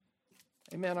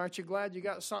Amen. Aren't you glad you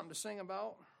got something to sing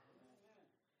about?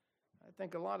 I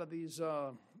think a lot of these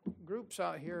groups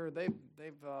out here,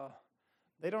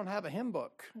 they don't have a hymn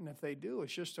book, and if they do,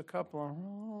 it's just a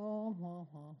couple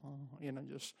of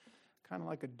just kind of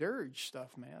like a dirge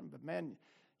stuff, man. But man,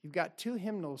 you've got two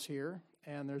hymnals here,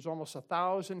 and there's almost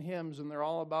 1,000 hymns, and they're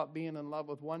all about being in love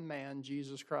with one man,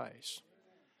 Jesus Christ.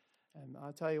 And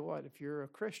I'll tell you what, if you're a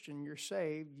Christian, you're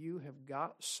saved, you have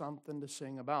got something to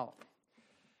sing about.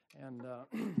 And,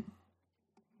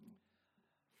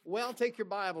 well, take your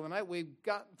Bible tonight. We've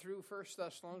gotten through 1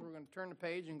 Thessalonians. We're going to turn the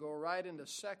page and go right into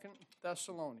 2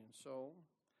 Thessalonians. So,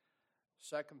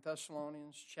 2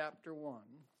 Thessalonians chapter 1.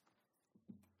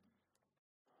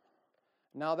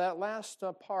 Now, that last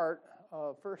part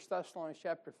of 1 Thessalonians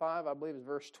chapter 5, I believe is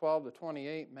verse 12 to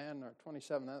 28, man, or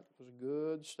 27, that was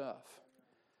good stuff.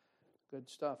 Good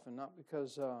stuff, and not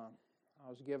because I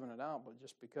was giving it out, but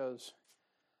just because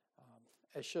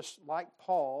it's just like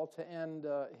Paul to end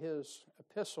his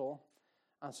epistle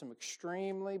on some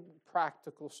extremely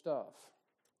practical stuff.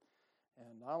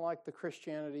 And I like the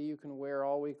Christianity you can wear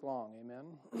all week long,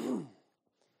 amen?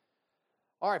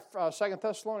 All right, 2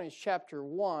 Thessalonians chapter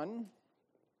 1,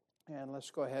 and let's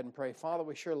go ahead and pray. Father,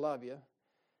 we sure love you.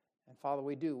 And Father,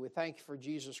 we do. We thank you for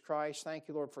Jesus Christ. Thank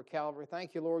you, Lord, for Calvary.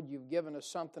 Thank you, Lord, you've given us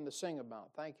something to sing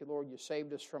about. Thank you, Lord, you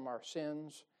saved us from our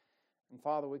sins. And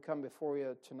Father, we come before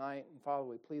you tonight, and Father,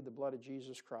 we plead the blood of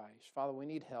Jesus Christ. Father, we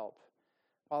need help.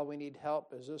 Father, we need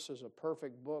help as this is a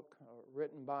perfect book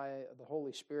written by the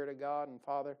Holy Spirit of God. And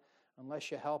Father,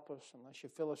 unless you help us, unless you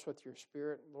fill us with your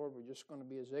Spirit, Lord, we're just going to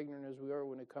be as ignorant as we are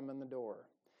when we come in the door.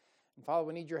 And Father,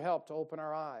 we need your help to open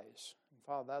our eyes. And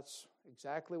Father, that's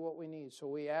exactly what we need. So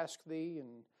we ask thee,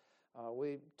 and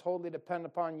we totally depend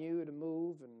upon you to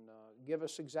move and give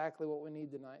us exactly what we need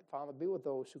tonight. Father, be with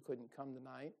those who couldn't come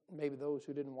tonight. Maybe those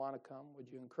who didn't want to come. Would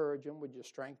you encourage them? Would you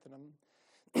strengthen them?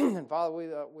 And Father,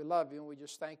 we love you, and we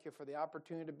just thank you for the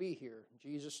opportunity to be here.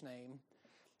 In Jesus' name,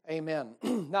 amen.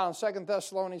 Now, in 2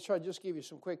 Thessalonians, I'll just give you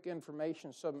some quick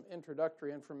information, some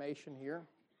introductory information here.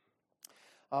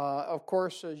 Of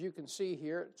course, as you can see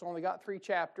here, it's only got 3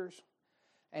 chapters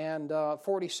and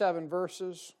 47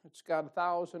 verses. It's got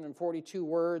 1,042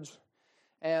 words.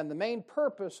 And the main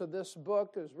purpose of this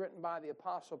book is written by the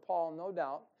Apostle Paul, no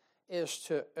doubt, is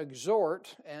to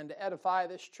exhort and to edify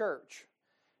this church.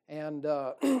 And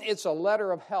it's a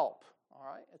letter of help, all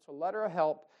right? It's a letter of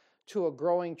help to a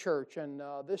growing church. And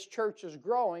this church is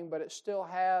growing, but it still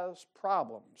has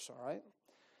problems, all right?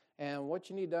 And what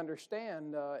you need to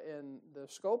understand in the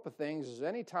scope of things is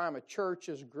anytime a church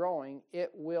is growing,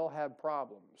 it will have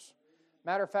problems.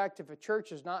 Matter of fact, if a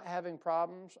church is not having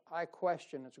problems, I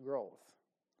question its growth.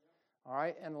 All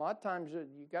right, and a lot of times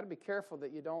you've got to be careful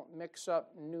that you don't mix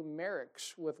up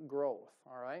numerics with growth,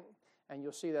 all right? And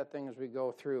you'll see that thing as we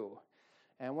go through.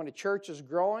 And when a church is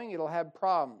growing, it'll have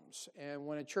problems. And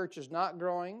when a church is not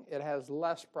growing, it has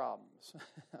less problems.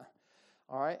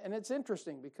 All right, and it's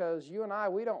interesting because you and I,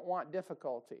 we don't want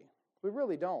difficulty. We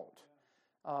really don't.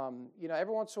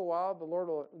 Every once in a while, the Lord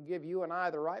will give you and I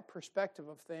the right perspective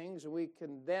of things, and we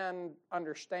can then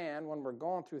understand when we're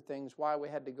going through things why we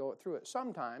had to go through it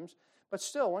sometimes. But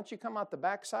still, once you come out the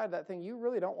backside of that thing, you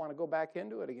really don't want to go back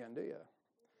into it again, do you?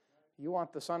 You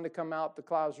want the sun to come out, the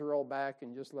clouds to roll back,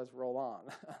 and just let's roll on.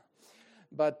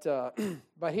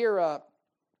 But here,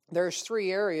 there's 3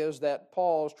 areas that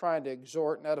Paul is trying to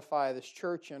exhort and edify this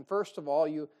church in. First of all,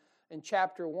 in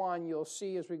chapter 1, you'll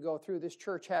see as we go through, this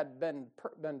church had been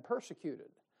persecuted.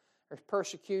 There's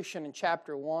persecution in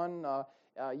chapter 1.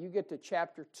 You get to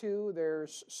chapter 2,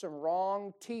 there's some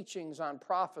wrong teachings on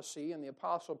prophecy, and the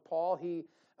Apostle Paul, he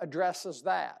addresses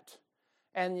that.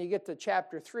 And you get to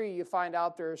chapter 3, you find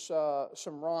out there's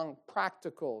some wrong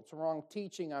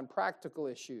teaching on practical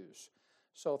issues.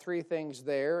 So 3 things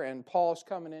there, and Paul's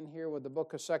coming in here with the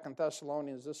book of 2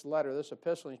 Thessalonians, this letter, this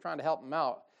epistle, and he's trying to help them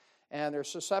out. And they're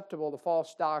susceptible to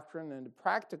false doctrine and to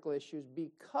practical issues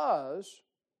because,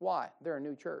 why? They're a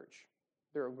new church.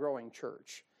 They're a growing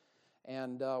church.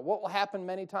 And what will happen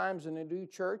many times in a new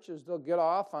church is they'll get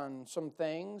off on some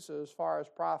things as far as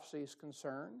prophecy is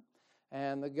concerned,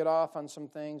 and they'll get off on some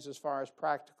things as far as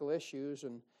practical issues.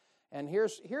 And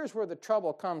here's where the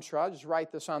trouble comes from. I'll just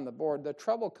write this on the board. The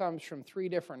trouble comes from 3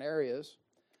 different areas,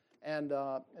 and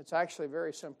it's actually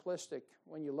very simplistic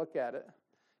when you look at it.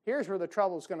 Here's where the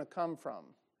trouble is going to come from.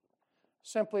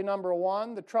 Simply, number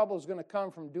 1, the trouble is going to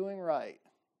come from doing right.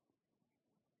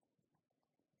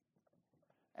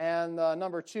 And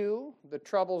number 2, the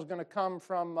trouble is going to come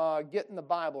from getting the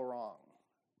Bible wrong.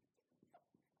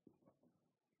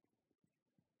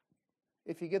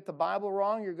 If you get the Bible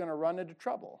wrong, you're going to run into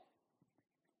trouble.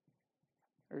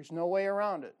 There's no way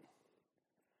around it.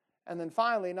 And then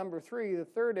finally, number 3, the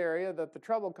third area that the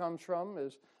trouble comes from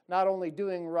is not only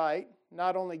doing right,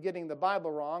 not only getting the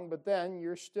Bible wrong, but then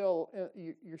you're still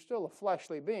a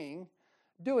fleshly being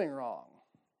doing wrong.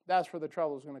 That's where the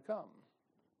trouble is going to come.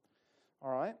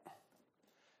 All right?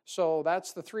 So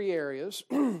that's the 3 areas.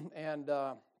 And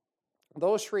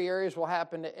those 3 areas will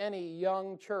happen to any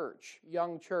young church.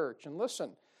 And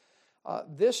listen,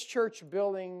 this church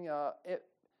building,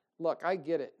 look, I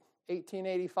get it.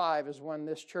 1885 is when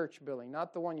this church building,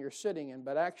 not the one you're sitting in,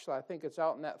 but actually I think it's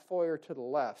out in that foyer to the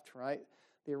left, right?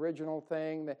 The original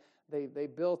thing, they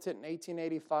built it in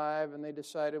 1885 and they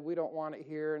decided we don't want it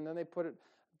here, and then they put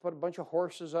a bunch of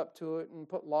horses up to it and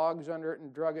put logs under it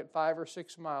and drug it 5 or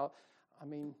 6 miles. I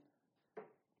mean,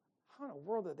 how in the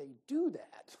world did they do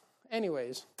that?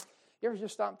 Anyways, you ever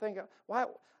just stop thinking, why?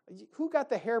 Who got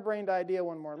the harebrained idea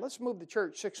one morning? Let's move the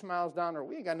church 6 miles down there.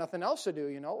 We ain't got nothing else to do,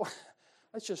 you know.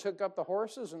 Let's just hook up the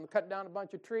horses and cut down a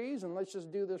bunch of trees and let's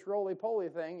just do this roly-poly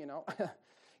thing, you know.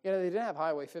 They didn't have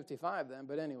Highway 55 then,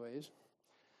 but anyways,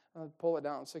 pull it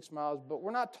down 6 miles. But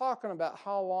we're not talking about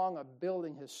how long a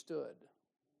building has stood,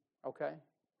 okay?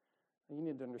 You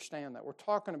need to understand that. We're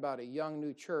talking about a young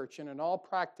new church, and in all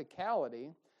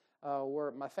practicality,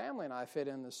 where my family and I fit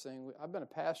in this thing, I've been a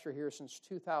pastor here since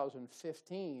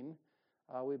 2015.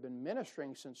 We've been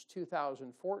ministering since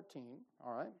 2014,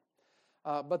 all right?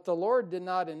 But the Lord did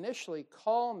not initially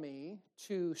call me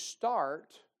to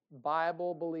start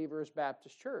Bible Believers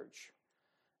Baptist Church.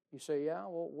 You say, yeah,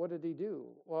 well, what did He do?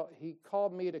 Well, He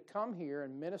called me to come here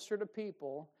and minister to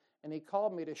people, and He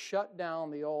called me to shut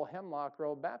down the old Hemlock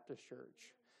Road Baptist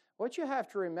Church. What you have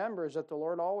to remember is that the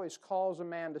Lord always calls a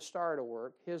man to start a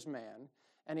work, His man,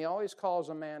 and He always calls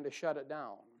a man to shut it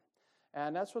down.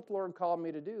 And that's what the Lord called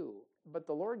me to do. But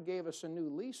the Lord gave us a new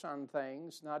lease on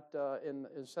things, not in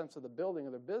the sense of the building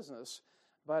of the business,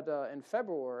 but in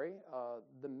February,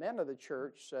 the men of the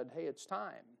church said, hey, it's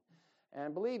time.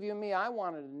 And believe you me, I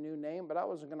wanted a new name, but I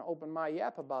wasn't going to open my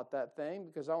yap about that thing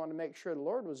because I wanted to make sure the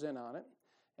Lord was in on it.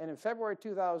 And in February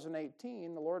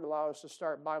 2018, the Lord allowed us to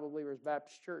start Bible Believers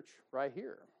Baptist Church right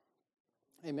here.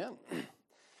 Amen.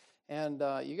 And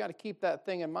you got to keep that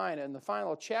thing in mind. And the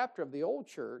final chapter of the old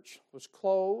church was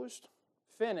closed,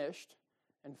 finished,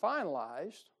 and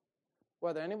finalized,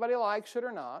 whether anybody likes it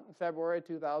or not, in February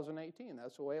 2018.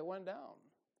 That's the way it went down.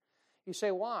 You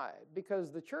say, why?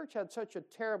 Because the church had such a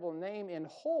terrible name in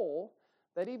whole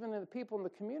that even the people in the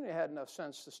community had enough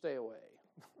sense to stay away.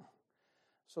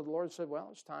 So the Lord said, well,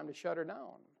 it's time to shut her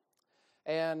down.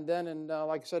 And then in,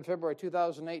 like I said, February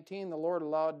 2018, the Lord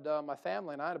allowed my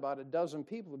family and I, about a dozen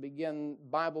people, to begin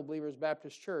Bible Believers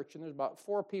Baptist Church. And there's about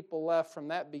 4 people left from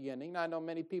that beginning. Now, I know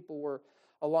many people were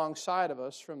alongside of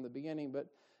us from the beginning, but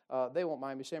they won't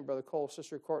mind me saying Brother Cole,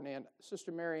 Sister Courtney, and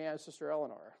Sister Mary Ann, Sister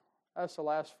Eleanor. That's the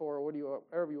last 4,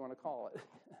 whatever you want to call it.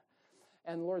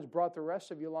 And the Lord's brought the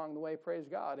rest of you along the way, praise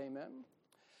God, amen.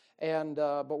 And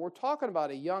but we're talking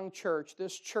about a young church,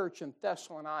 this church in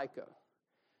Thessalonica.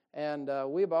 And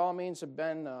we, by all means, have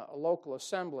been a local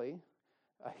assembly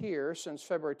here since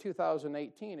February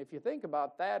 2018. If you think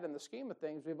about that in the scheme of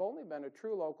things, we've only been a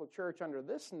true local church under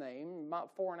this name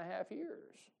about 4.5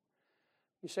 years.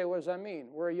 You say, what does that mean?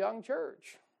 We're a young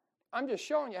church. I'm just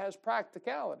showing you it has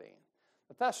practicality.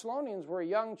 The Thessalonians were a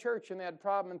young church, and they had a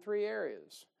problem in 3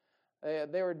 areas.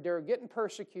 They were getting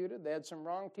persecuted. They had some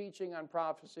wrong teaching on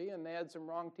prophecy, and they had some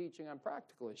wrong teaching on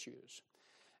practical issues.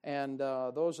 And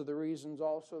those are the reasons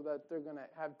also that they're going to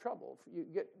have trouble. You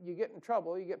get in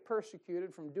trouble, you get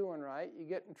persecuted from doing right. You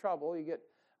get in trouble, you get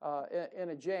in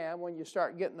a jam when you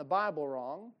start getting the Bible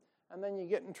wrong. And then you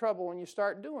get in trouble when you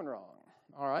start doing wrong.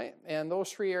 All right? And those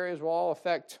 3 areas will all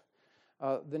affect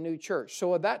the new church.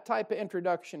 So with that type of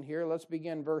introduction here, let's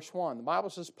begin verse 1. The Bible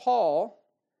says, Paul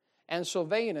and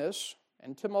Silvanus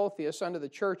and Timotheus unto the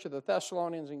church of the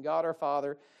Thessalonians in God our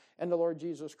Father and the Lord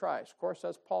Jesus Christ. Of course,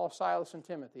 that's Paul, Silas, and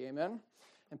Timothy. Amen?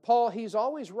 And Paul, he's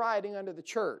always writing under the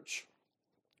church.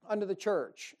 Under the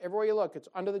church. Everywhere you look, it's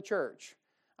under the church.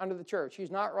 Under the church.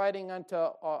 He's not writing unto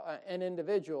an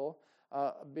individual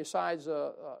besides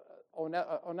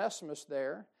Onesimus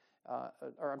there,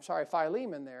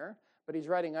 Philemon there, but he's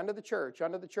writing under the church,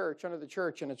 under the church, under the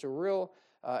church, and it's a real,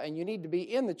 and you need to be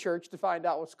in the church to find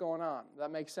out what's going on. Does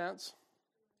that make sense?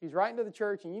 He's writing to the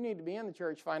church, and you need to be in the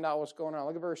church to find out what's going on.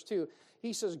 Look at verse 2.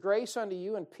 He says, grace unto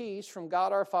you and peace from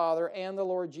God our Father and the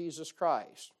Lord Jesus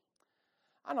Christ.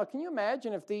 I don't know, can you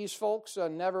imagine if these folks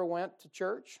never went to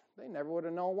church? They never would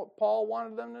have known what Paul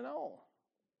wanted them to know.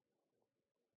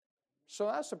 So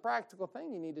that's a practical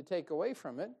thing you need to take away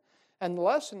from it. And the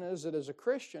lesson is that as a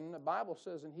Christian, the Bible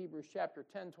says in Hebrews chapter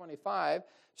 10:25, it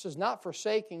says, not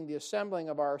forsaking the assembling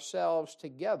of ourselves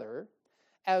together,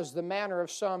 as the manner of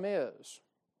some is.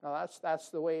 Now, that's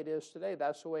the way it is today.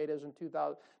 That's the way it is in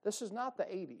 2000. This is not the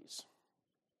 80s.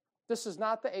 This is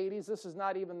not the 80s. This is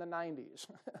not even the 90s.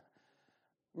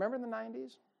 Remember the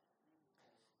 90s?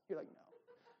 You're like,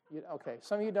 no. Okay,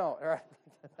 some of you don't. All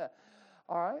right.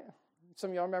 All right. Some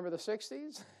of y'all remember the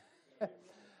 60s?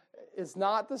 It's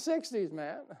not the 60s,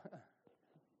 man.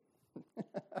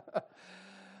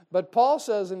 But Paul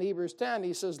says in Hebrews 10,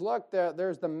 he says, look,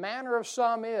 there's the manner of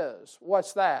some is.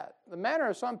 What's that? The manner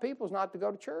of some people is not to go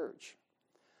to church.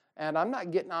 And I'm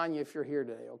not getting on you if you're here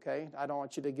today, okay? I don't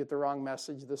want you to get the wrong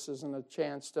message. This isn't a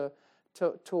chance to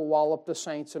wallop the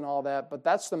saints and all that. But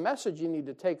that's the message you need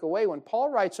to take away. When Paul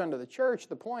writes unto the church,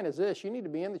 the point is this. You need to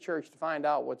be in the church to find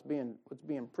out what's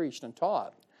being preached and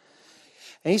taught.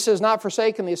 And he says, not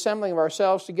forsaking the assembling of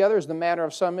ourselves together as the manner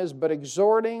of some is, but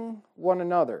exhorting one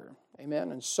another.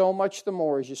 Amen. And so much the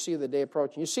more as you see the day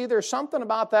approaching. You see, there's something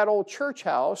about that old church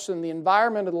house and the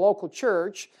environment of the local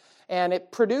church, and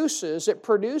it produces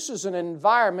an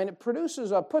environment. It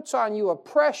puts on you a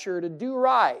pressure to do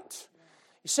right.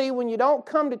 You see, when you don't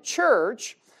come to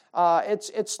church,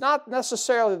 it's not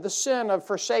necessarily the sin of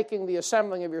forsaking the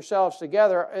assembling of yourselves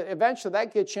together. Eventually,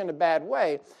 that gets you in a bad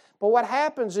way. But what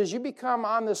happens is you become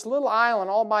on this little island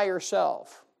all by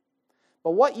yourself.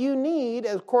 But what you need,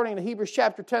 according to Hebrews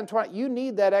chapter 10, 20, you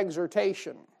need that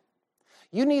exhortation.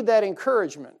 You need that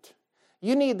encouragement.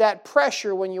 You need that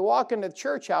pressure when you walk into the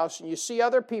church house and you see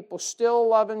other people still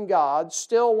loving God,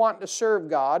 still wanting to serve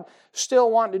God, still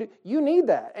wanting to do. You need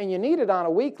that, and you need it on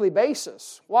a weekly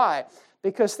basis. Why?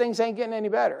 Because things ain't getting any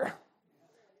better.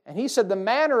 And he said the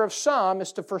manner of some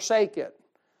is to forsake it.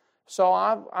 So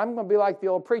I'm going to be like the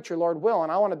old preacher, Lord willing.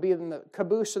 I want to be in the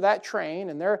caboose of that train,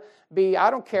 and there be, I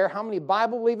don't care how many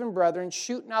Bible-believing brethren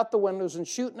shooting out the windows and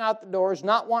shooting out the doors,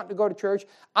 not wanting to go to church.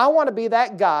 I want to be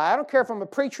that guy. I don't care if I'm a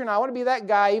preacher now. I want to be that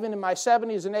guy, even in my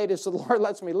 70s and 80s, so the Lord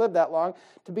lets me live that long,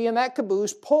 to be in that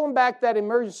caboose, pulling back that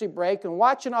emergency brake and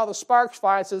watching all the sparks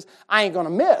fly and says, I ain't going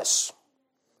to miss.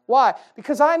 Why?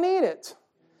 Because I need it.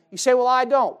 You say, well, I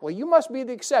don't. Well, you must be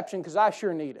the exception because I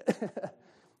sure need it.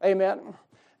 Amen.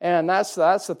 And that's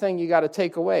the thing you got to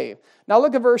take away. Now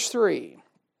look at verse 3.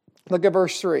 Look at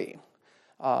verse 3.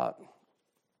 The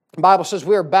Bible says,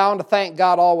 we are bound to thank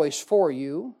God always for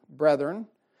you, brethren,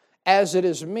 as it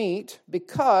is meet,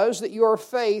 because that your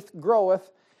faith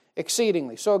groweth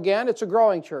exceedingly. So again, it's a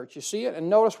growing church. You see it? And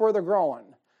notice where they're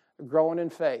growing. They're growing in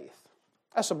faith.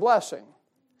 That's a blessing.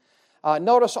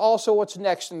 Notice also what's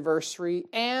next in verse 3,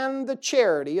 and the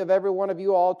charity of every one of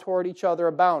you all toward each other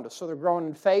aboundeth. So they're growing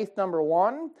in faith, number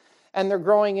 1, and they're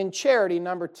growing in charity,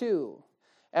 number 2.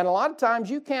 And a lot of times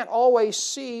you can't always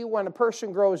see when a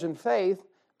person grows in faith,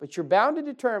 but you're bound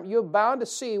to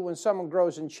see when someone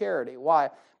grows in charity.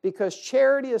 Why? Because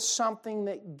charity is something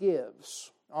that gives.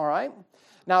 All right?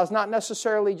 Now, it's not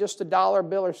necessarily just a dollar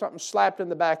bill or something slapped in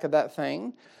the back of that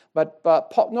thing. But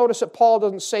notice that Paul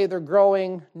doesn't say they're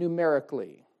growing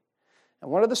numerically. And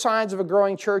one of the signs of a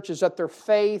growing church is that their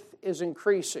faith is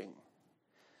increasing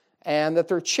and that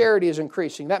their charity is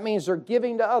increasing. That means they're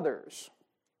giving to others.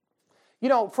 You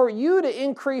know, for you to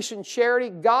increase in charity,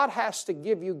 God has to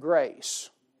give you grace.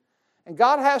 And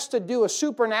God has to do a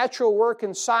supernatural work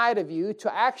inside of you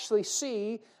to actually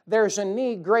see there's a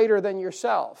need greater than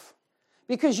yourself.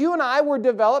 Because you and I were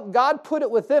developed, God put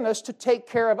it within us to take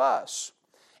care of us.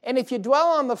 And if you dwell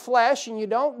on the flesh and you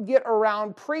don't get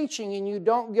around preaching and you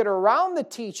don't get around the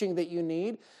teaching that you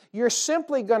need, you're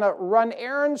simply going to run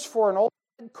errands for an old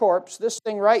corpse, this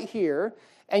thing right here,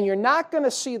 and you're not going to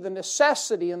see the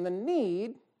necessity and the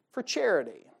need for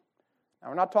charity. Now,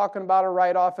 we're not talking about a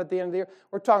write-off at the end of the year.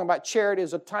 We're talking about charity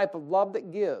as a type of love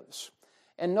that gives.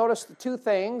 And notice the two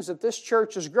things that this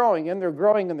church is growing in. They're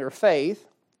growing in their faith,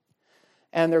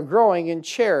 and they're growing in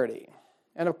charity.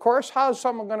 And of course, how is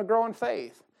someone going to grow in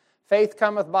faith? Faith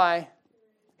cometh by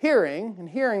hearing, and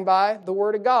hearing by the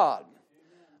Word of God.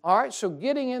 All right, so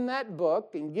getting in that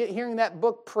book and hearing that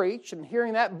book preached and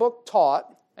hearing that book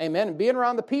taught, amen, and being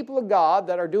around the people of God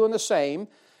that are doing the same,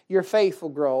 your faith will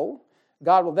grow.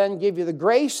 God will then give you the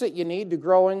grace that you need to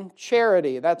grow in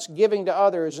charity. That's giving to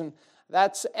others, and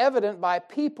that's evident by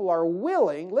people are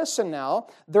willing, listen now,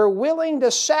 they're willing to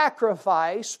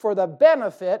sacrifice for the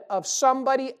benefit of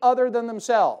somebody other than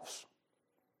themselves.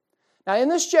 Now, in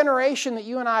this generation that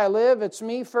you and I live, it's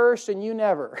me first and you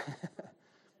never.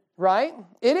 Right?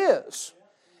 It is.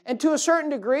 And to a certain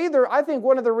degree, I think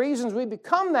one of the reasons we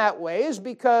become that way is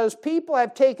because people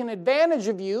have taken advantage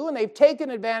of you and they've taken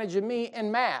advantage of me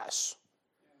en masse.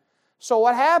 So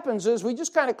what happens is we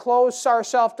just kind of close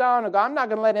ourselves down and go, I'm not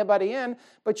going to let anybody in.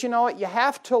 But you know what? You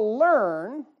have to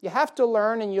learn. You have to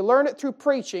learn, and you learn it through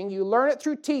preaching. You learn it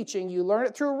through teaching. You learn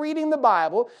it through reading the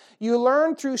Bible. You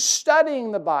learn through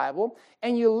studying the Bible.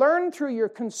 And you learn through your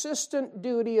consistent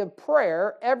duty of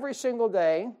prayer every single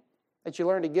day that you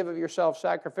learn to give of yourself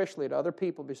sacrificially to other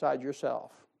people besides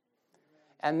yourself.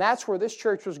 And that's where this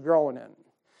church was growing in.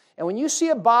 And when you see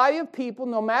a body of people,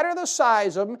 no matter the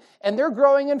size of them, and they're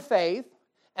growing in faith,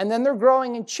 and then they're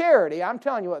growing in charity, I'm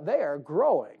telling you what, they are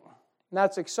growing. And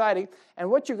that's exciting.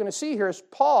 And what you're going to see here is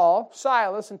Paul,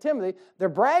 Silas, and Timothy, they're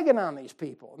bragging on these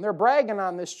people, and they're bragging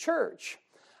on this church.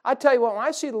 I tell you what, when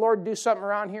I see the Lord do something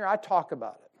around here, I talk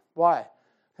about it. Why?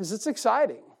 Because it's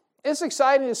exciting. It's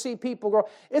exciting to see people grow.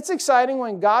 It's exciting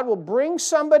when God will bring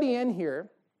somebody in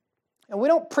here. And we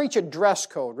don't preach a dress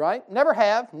code, right? Never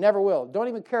have, never will. Don't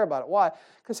even care about it. Why?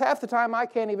 Because half the time I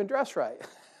can't even dress right.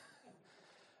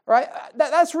 Right?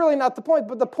 That's really not the point.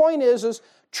 But the point is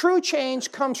true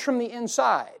change comes from the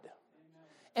inside.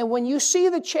 And when you see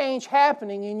the change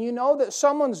happening and you know that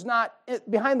someone's not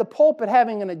behind the pulpit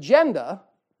having an agenda,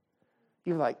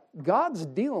 you're like, God's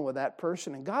dealing with that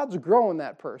person and God's growing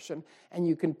that person. And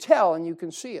you can tell and you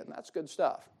can see it. And that's good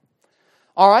stuff.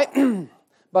 All right?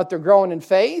 But they're growing in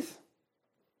faith.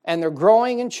 And they're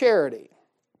growing in charity.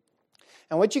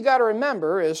 And what you got to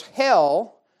remember is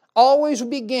hell always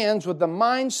begins with the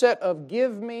mindset of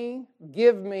give me,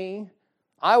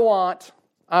 I want.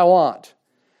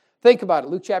 Think about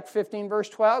it. Luke chapter 15, verse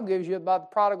 12 gives you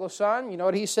about the prodigal son. You know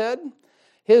what he said?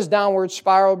 His downward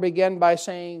spiral began by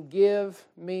saying, give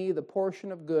me the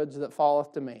portion of goods that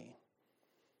falleth to me.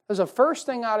 That's the first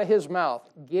thing out of his mouth,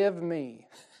 give me.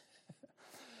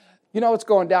 You know it's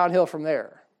going downhill from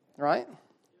there, right?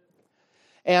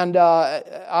 And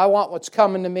I want what's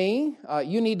coming to me.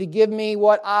 You need to give me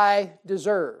what I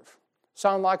deserve.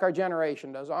 Sound like our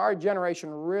generation does. Our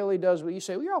generation really does what you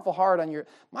say. Well, you're awful hard on your...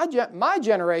 My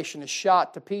generation is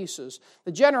shot to pieces.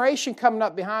 The generation coming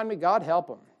up behind me, God help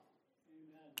them.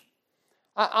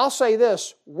 I'll say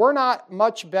this. We're not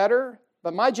much better,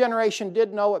 but my generation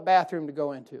did know what bathroom to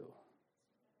go into.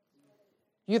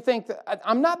 You think that...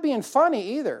 I'm not being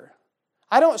funny either.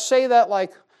 I don't say that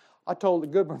like... I told a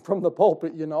good one from the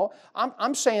pulpit, you know.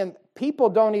 I'm saying people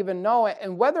don't even know it.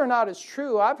 And whether or not it's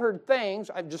true, I've heard things,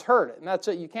 I've just heard it, and that's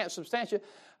it. You can't substantiate.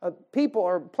 People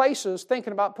or places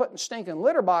thinking about putting stinking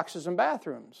litter boxes in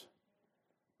bathrooms.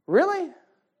 Really?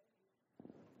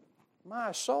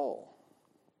 My soul.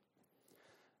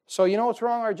 So you know what's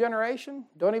wrong with our generation?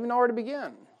 Don't even know where to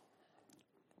begin.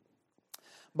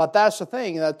 But that's the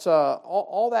thing. That's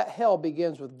all that hell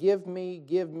begins with give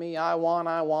me, I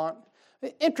want.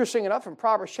 Interesting enough, in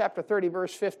Proverbs chapter 30,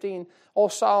 verse 15,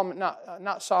 old Solomon,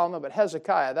 not Solomon, but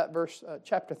Hezekiah, that verse,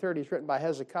 chapter 30 is written by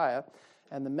Hezekiah,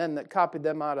 and the men that copied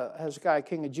them out of Hezekiah,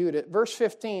 king of Judah. Verse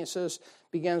 15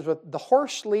 begins with, the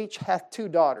horse leech hath two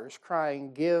daughters,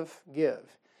 crying, give. You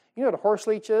know what a horse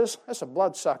leech is? That's a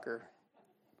bloodsucker.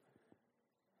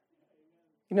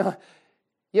 You know,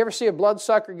 you ever see a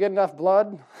bloodsucker get enough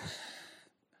blood?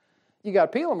 You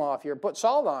got to peel them off here, put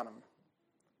salt on them.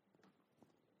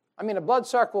 I mean, a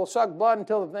bloodsucker will suck blood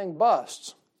until the thing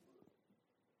busts.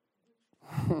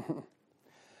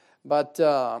 But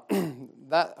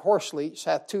that horse leech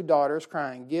hath two daughters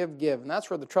crying, give. And that's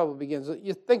where the trouble begins.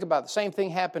 You think about it, the same thing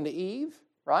happened to Eve,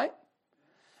 right?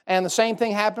 And the same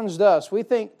thing happens to us. We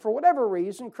think, for whatever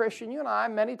reason, Christian, you and I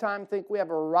many times think we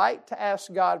have a right to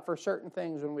ask God for certain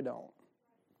things when we don't.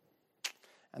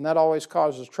 And that always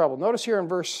causes trouble. Notice here in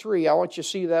verse 3, I want you to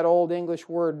see that old English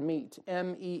word meet,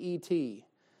 M-E-E-T.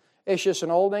 It's just an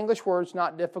old English word. It's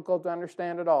not difficult to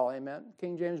understand at all. Amen.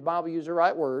 King James Bible used the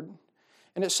right word.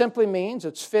 And it simply means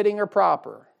it's fitting or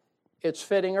proper. It's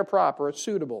fitting or proper. It's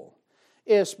suitable.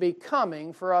 It's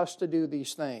becoming for us to do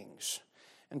these things.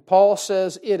 And Paul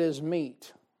says it is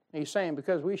meet. He's saying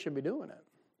because we should be doing it.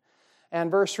 And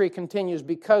verse 3 continues,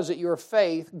 because that your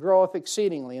faith groweth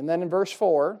exceedingly. And then in verse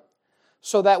 4,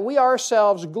 so that we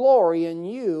ourselves glory in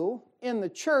you in the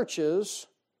churches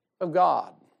of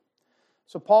God.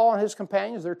 So Paul and his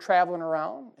companions, they're traveling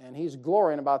around, and he's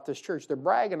glorying about this church. They're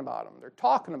bragging about them. They're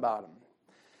talking about them.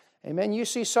 Amen. You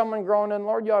see someone growing in the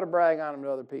Lord, you ought to brag on them to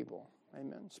other people.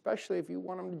 Amen. Especially if you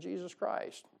want them to Jesus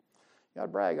Christ. You ought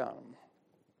to brag on them.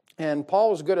 And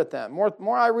Paul was good at that.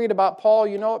 More I read about Paul,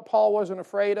 you know what Paul wasn't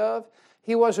afraid of?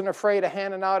 He wasn't afraid of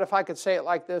handing out, if I could say it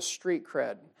like this, street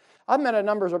cred. I've met a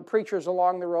number of preachers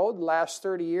along the road the last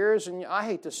 30 years, and I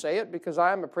hate to say it because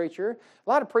I am a preacher. A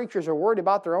lot of preachers are worried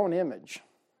about their own image.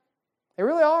 They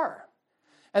really are.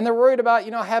 And they're worried about,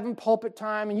 having pulpit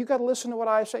time, and you got to listen to what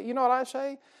I say. You know what I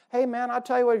say? Hey, man, I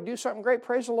tell you what, if you do something great,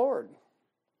 praise the Lord.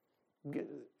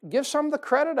 Give some of the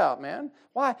credit out, man.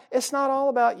 Why? It's not all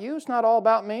about you. It's not all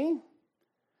about me.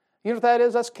 You know what that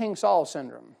is? That's King Saul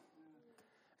syndrome.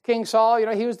 King Saul,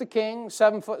 he was the king,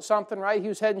 7 foot something, right? He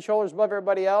was head and shoulders above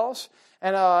everybody else.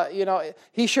 And,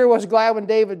 he sure was glad when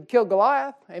David killed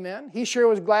Goliath. Amen. He sure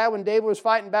was glad when David was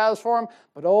fighting battles for him.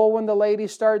 But when the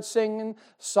ladies started singing,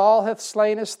 Saul hath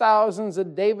slain his thousands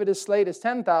and David has slain his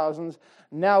 10,000s,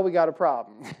 now we got a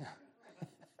problem.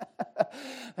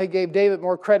 They gave David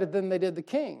more credit than they did the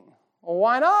king. Well,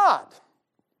 why not?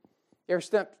 You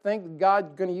ever think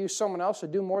God's going to use someone else to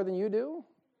do more than you do?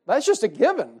 That's just a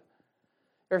given.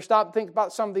 You ever stop and think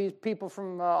about some of these people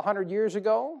from 100 years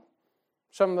ago?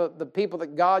 Some of the people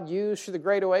that God used through the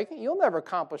Great Awakening? You'll never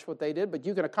accomplish what they did, but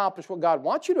you can accomplish what God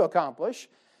wants you to accomplish.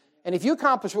 And if you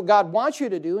accomplish what God wants you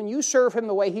to do and you serve Him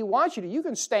the way He wants you to, you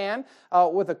can stand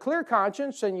with a clear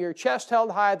conscience and your chest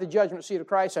held high at the judgment seat of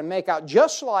Christ and make out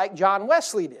just like John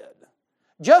Wesley did,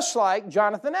 just like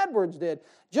Jonathan Edwards did,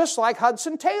 just like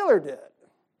Hudson Taylor did.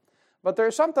 But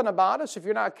there's something about us, if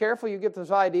you're not careful, you get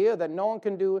this idea that no one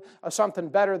can do something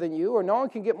better than you or no one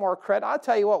can get more credit. I'll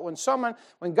tell you what,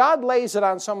 when God lays it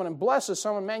on someone and blesses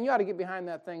someone, man, you ought to get behind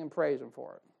that thing and praise Him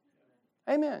for it.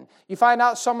 Amen. You find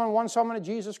out someone won someone to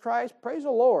Jesus Christ, praise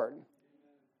the Lord.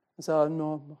 And so,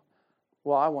 no,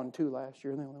 well, I won 2 last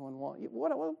year and the only one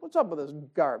won. What's up with this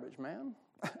garbage, man?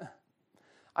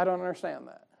 I don't understand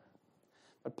that.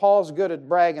 But Paul's good at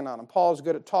bragging on them. Paul's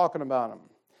good at talking about them.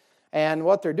 And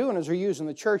what they're doing is they're using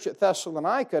the church at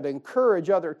Thessalonica to encourage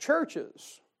other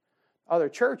churches,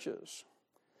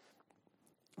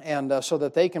 and so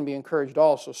that they can be encouraged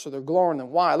also. So they're glorying in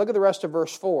them. Why? Look at the rest of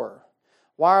verse 4.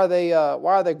 Why are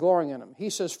they glorying in them? He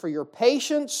says, "For your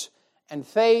patience and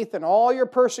faith and all your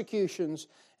persecutions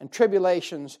and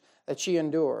tribulations that ye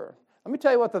endure." Let me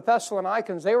tell you what the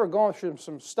Thessalonians, they were going through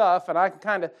some stuff, and I can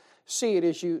kind of see it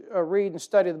as you read and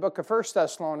study the book of 1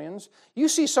 Thessalonians. You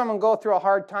see someone go through a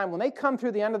hard time. When they come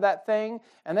through the end of that thing,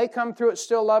 and they come through it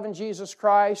still loving Jesus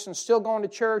Christ, and still going to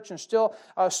church, and still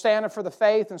standing for the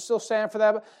faith, and still standing for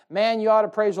that, man, you ought to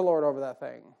praise the Lord over that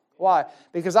thing. Why?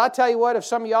 Because I tell you what, if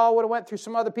some of y'all would have went through,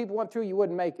 some other people went through, you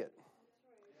wouldn't make it.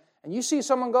 And you see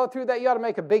someone go through that, you ought to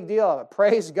make a big deal of it.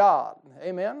 Praise God.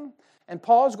 Amen? And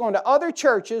Paul's going to other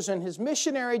churches in his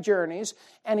missionary journeys,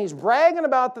 and he's bragging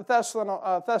about the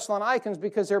Thessalonians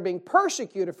because they're being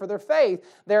persecuted for their faith.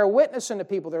 They're witnessing to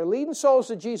people. They're leading souls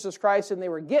to Jesus Christ, and they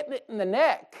were getting it in the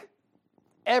neck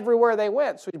everywhere they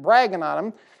went. So he's bragging on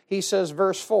them. He says,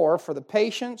 verse 4,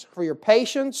 for your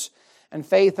patience and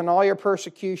faith in all your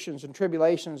persecutions and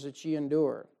tribulations that ye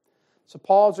endure. So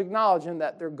Paul's acknowledging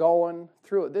that they're going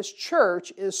through it. This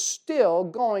church is still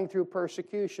going through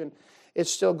persecution. It's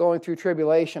still going through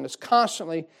tribulation. It's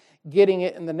constantly getting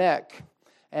it in the neck.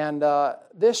 And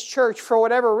this church, for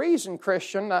whatever reason,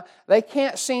 Christian, they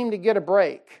can't seem to get a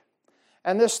break.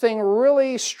 And this thing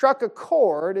really struck a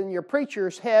chord in your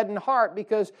preacher's head and heart,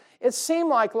 because it seemed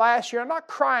like last year, I'm not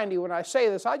crying to you when I say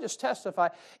this, I just testify,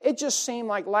 it just seemed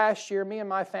like last year me and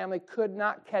my family could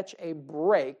not catch a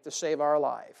break to save our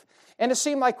life. And it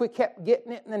seemed like we kept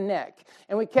getting it in the neck,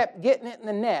 and we kept getting it in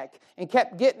the neck, and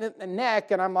kept getting it in the neck,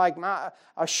 and I'm like,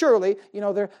 surely,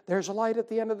 there's a light at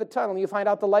the end of the tunnel. You find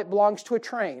out the light belongs to a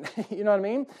train, you know what I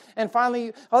mean? And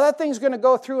finally, that thing's going to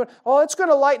go through, and it's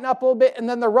going to lighten up a little bit, and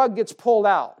then the rug gets pulled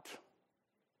out.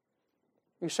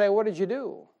 You say, what did you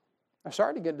do? I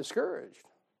started to get discouraged.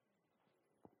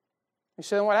 You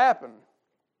say, then what happened?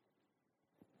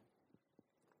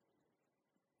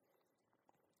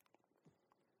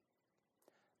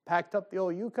 Packed up the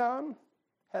old Yukon,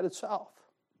 headed south.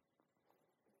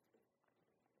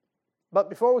 But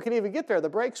before we could even get there, the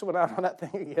brakes went out on that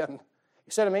thing again.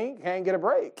 You said to me, can't get a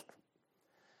break.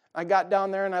 I got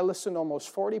down there and I listened to almost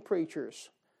 40 preachers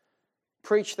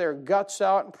preach their guts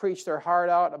out and preach their heart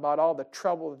out about all the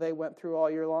trouble that they went through all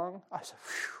year long. I said,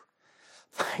 phew,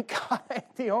 thank God I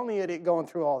ain't the only idiot going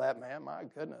through all that, man. My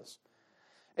goodness.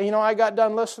 And I got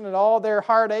done listening to all their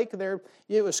heartache.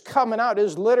 It was coming out. It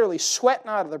was literally sweating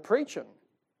out of their preaching.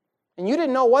 And you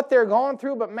didn't know what they were going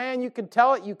through, but man, you could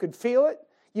tell it. You could feel it.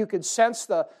 You could sense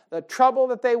the trouble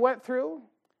that they went through.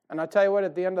 And I tell you what,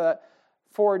 at the end of that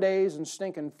 4 days and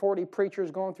stinking 40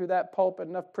 preachers going through that pulpit,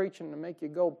 enough preaching to make you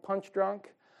go punch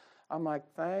drunk, I'm like,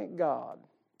 thank God.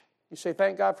 You say,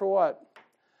 thank God for what?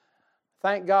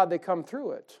 Thank God they come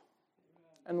through it.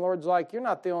 And the Lord's like, you're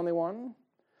not the only one.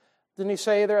 Didn't He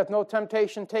say, there hath no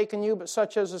temptation taken you, but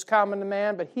such as is common to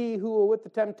man, but He who will with the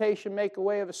temptation make a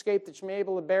way of escape that you may be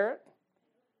able to bear it?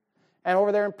 And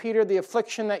over there in Peter, the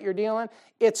affliction that you're dealing,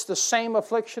 it's the same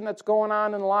affliction that's going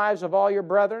on in the lives of all your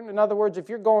brethren. In other words, if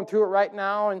you're going through it right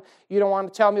now and you don't want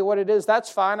to tell me what it is, that's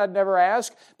fine. I'd never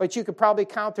ask. But you could probably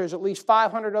count there's at least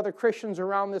 500 other Christians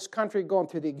around this country going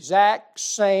through the exact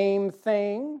same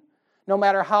thing. No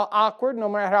matter how awkward, no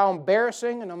matter how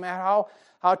embarrassing, and no matter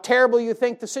how terrible you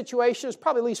think the situation is,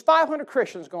 probably at least 500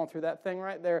 Christians going through that thing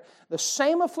right there. The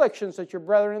same afflictions that your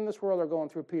brethren in this world are going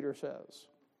through, Peter says.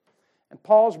 And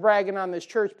Paul's bragging on this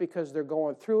church because they're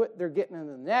going through it, they're getting in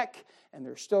the neck, and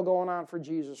they're still going on for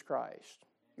Jesus Christ.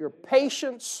 Your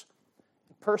patience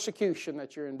and persecution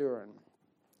that you're enduring.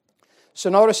 So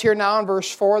notice here now in verse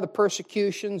 4, the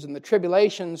persecutions and the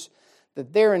tribulations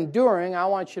that they're enduring. I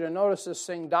want you to notice this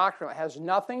thing doctrinally. It has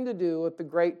nothing to do with the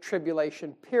great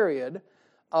tribulation period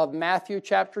of Matthew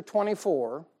chapter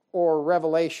 24 or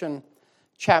Revelation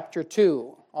chapter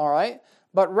 2. All right?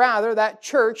 But rather, that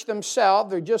church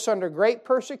themselves, they're just under great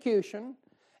persecution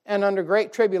and under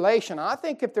great tribulation. I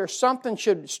think if there's something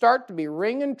should start to be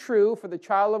ringing true for the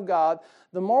child of God,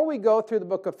 the more we go through the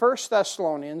book of 1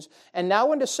 Thessalonians and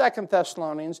now into 2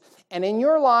 Thessalonians, and in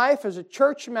your life as a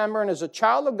church member and as a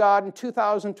child of God in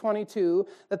 2022,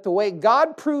 that the way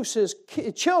God proves His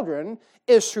children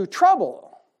is through trouble.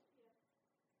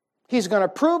 He's going to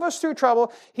prove us through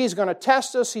trouble. He's going to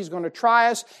test us. He's going to try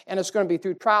us. And it's going to be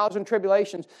through trials and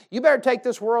tribulations. You better take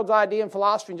this world's idea and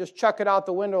philosophy and just chuck it out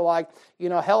the window like,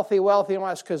 healthy, wealthy, and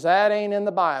wise, because that ain't in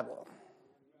the Bible.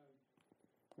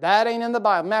 That ain't in the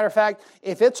Bible. Matter of fact,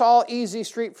 if it's all easy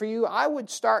street for you, I would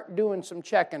start doing some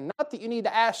checking. Not that you need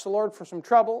to ask the Lord for some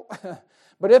trouble,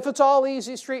 but if it's all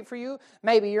easy street for you,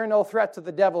 maybe you're no threat to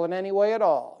the devil in any way at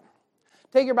all.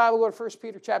 Take your Bible, go to 1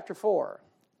 Peter chapter 4.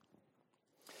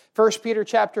 1 Peter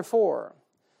chapter 4.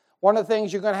 One of the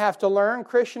things you're going to have to learn,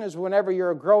 Christian, is whenever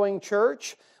you're a growing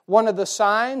church, one of the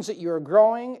signs that you're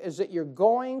growing is that you're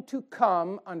going to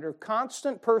come under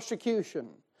constant persecution.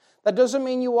 That doesn't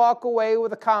mean you walk away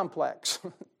with a complex.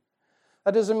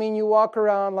 That doesn't mean you walk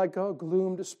around like, oh,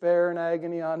 gloom, despair, and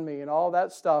agony on me, and all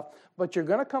that stuff. But you're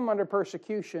going to come under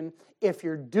persecution if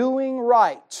you're doing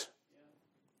right.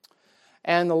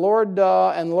 And the Lord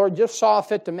just saw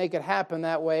fit to make it happen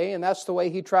that way, and that's the way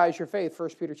He tries your faith. 1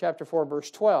 Peter chapter 4, verse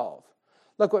 12.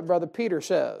 Look what Brother Peter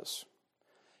says.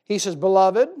 He says,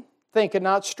 Beloved, think it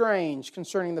not strange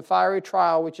concerning the fiery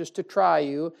trial which is to try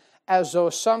you, as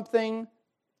though some strange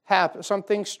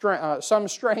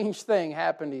thing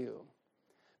happened to you.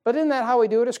 But isn't that how we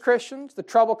do it as Christians? The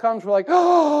trouble comes, we're like,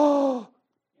 oh,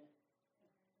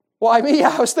 why me?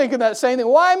 I was thinking that same thing.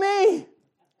 Why me?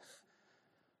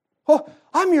 Oh,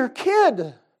 I'm your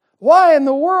kid. Why in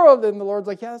the world? And the Lord's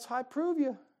like, yeah, that's how I prove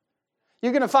you.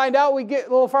 You're going to find out we get a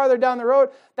little farther down the road.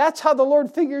 That's how the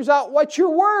Lord figures out what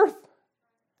you're worth.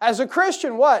 As a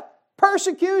Christian, what?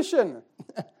 Persecution.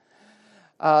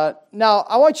 Now,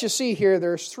 I want you to see here,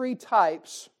 there's 3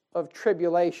 types of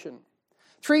tribulation.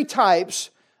 3 types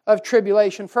of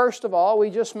tribulation. First of all, we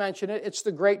just mentioned it, it's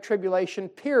the Great Tribulation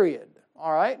period.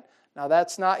 All right? Now,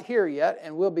 that's not here yet,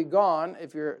 and will be gone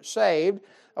if you're saved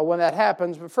when that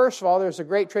happens. But first of all, there's a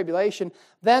Great Tribulation.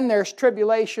 Then there's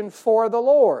tribulation for the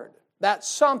Lord. That's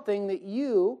something that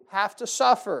you have to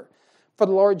suffer for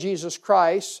the Lord Jesus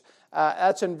Christ.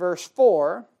 That's in verse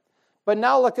 4. But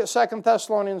now look at 2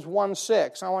 Thessalonians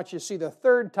 1:6. I want you to see the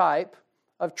third type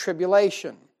of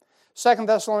tribulation. 2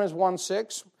 Thessalonians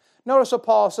 1:6. Notice what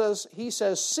Paul says. He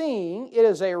says, seeing it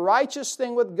is a righteous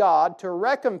thing with God to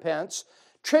recompense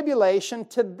tribulation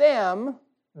to them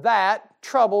that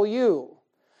trouble you.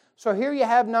 So here you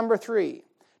have number 3.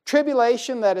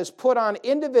 Tribulation that is put on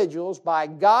individuals by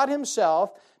God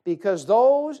Himself because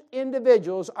those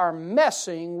individuals are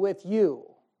messing with you.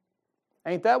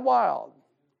 Ain't that wild?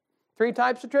 3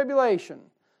 types of tribulation.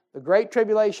 The Great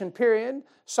Tribulation period,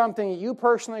 something that you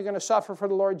personally are going to suffer for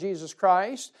the Lord Jesus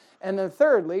Christ. And then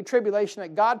thirdly, tribulation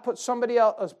that God puts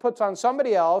on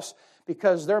somebody else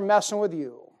because they're messing with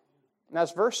you. And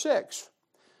that's verse 6.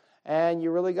 And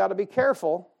you really got to be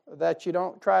careful that you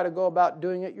don't try to go about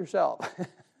doing it yourself.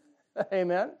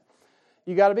 Amen?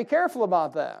 You got to be careful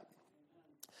about that.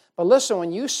 But listen,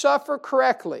 when you suffer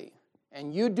correctly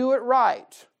and you do it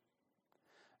right,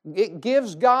 it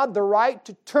gives God the right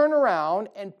to turn around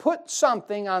and put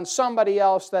something on somebody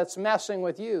else that's messing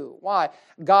with you. Why?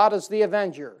 God is the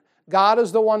avenger. God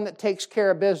is the one that takes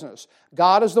care of business.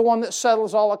 God is the one that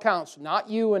settles all accounts, not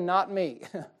you and not me.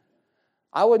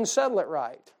 I wouldn't settle it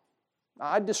right.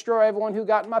 I'd destroy everyone who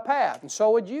got in my path, and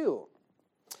so would you.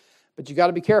 But you got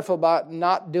to be careful about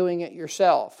not doing it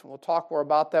yourself. We'll talk more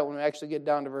about that when we actually get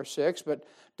down to verse 6, but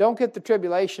don't get the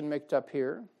tribulation mixed up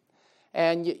here.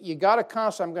 And you got to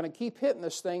constantly, I'm going to keep hitting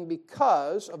this thing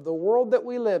because of the world that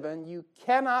we live in. You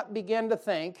cannot begin to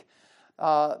think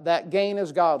that gain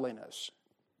is godliness.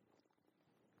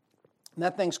 And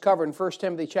that thing's covered in 1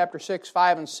 Timothy chapter 6,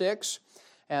 5, and 6.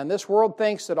 And this world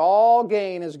thinks that all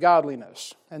gain is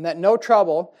godliness, and that no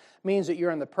trouble means that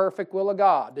you're in the perfect will of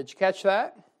God. Did you catch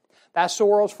that? That's the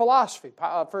world's philosophy.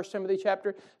 1 Timothy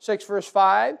chapter 6, verse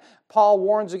 5, Paul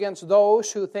warns against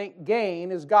those who think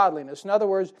gain is godliness. In other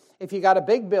words, if you got a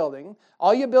big building,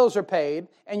 all your bills are paid,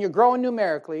 and you're growing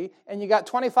numerically, and you got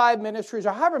 25 ministries,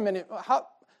 or however many,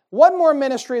 one more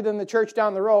ministry than the church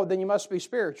down the road, then you must be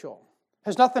spiritual.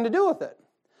 Has nothing to do with it.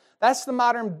 That's the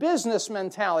modern business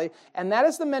mentality, and that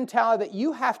is the mentality that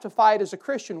you have to fight as a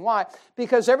Christian. Why?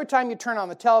 Because every time you turn on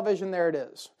the television, there it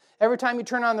is. Every time you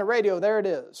turn on the radio, there it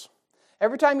is.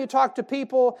 Every time you talk to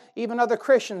people, even other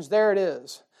Christians, there it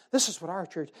is. This is what our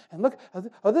church, and look,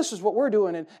 this is what we're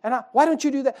doing, why don't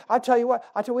you do that? I tell you what,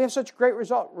 we have such great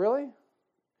results. Really?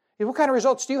 What kind of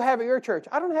results do you have at your church?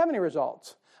 I don't have any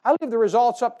results. I leave the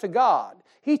results up to God.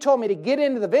 He told me to get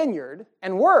into the vineyard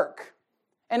and work.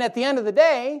 And at the end of the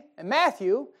day, in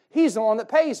Matthew, He's the one that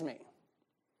pays me.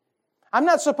 I'm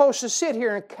not supposed to sit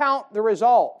here and count the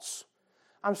results.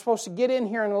 I'm supposed to get in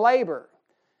here and labor.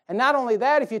 And not only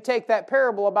that, if you take that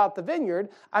parable about the vineyard,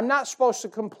 I'm not supposed to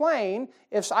complain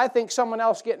if I think someone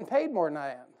else getting paid more than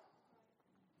I am.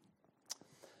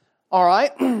 All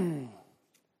right?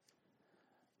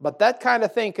 But that kind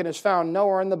of thinking is found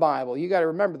nowhere in the Bible. You got to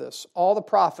remember this. All the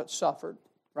prophets suffered,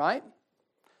 right?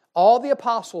 All the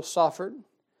apostles suffered.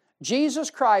 Jesus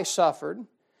Christ suffered.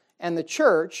 And the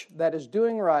church that is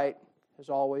doing right has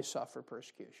always suffered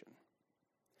persecution.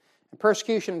 And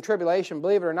persecution and tribulation,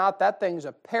 believe it or not, that thing's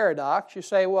a paradox. You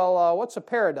say, well, what's a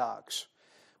paradox?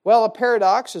 Well, a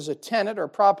paradox is a tenet or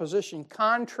proposition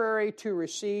contrary to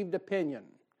received opinion.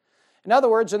 In other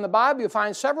words, in the Bible, you'll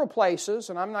find several places,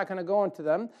 and I'm not going to go into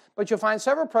them, but you'll find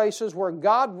several places where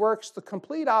God works the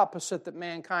complete opposite that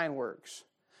mankind works.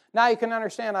 Now you can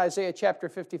understand Isaiah chapter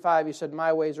 55. He said,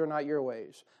 my ways are not your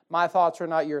ways. My thoughts are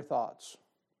not your thoughts.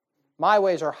 My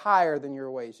ways are higher than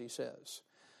your ways, he says.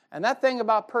 And that thing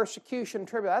about persecution,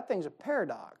 tribulation, that thing's a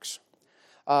paradox.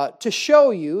 To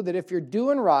show you that if you're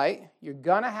doing right, you're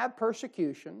going to have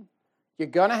persecution, you're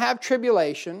going to have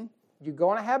tribulation, you're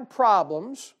going to have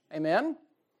problems. Amen?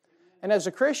 And as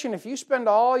a Christian, if you spend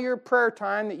all your prayer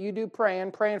time that you do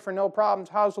praying for no problems,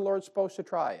 how's the Lord supposed to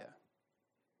try you?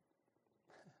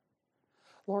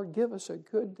 Lord, give us a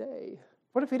good day.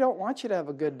 What if He don't want you to have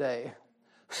a good day?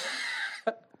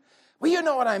 Well, you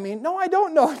know what I mean. No, I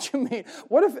don't know what you mean.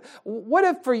 What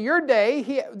if for your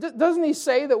day, doesn't He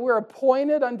say that we're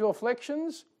appointed unto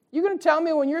afflictions? You're going to tell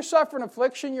me when you're suffering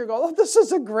affliction, you're going, oh, this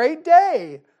is a great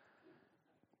day.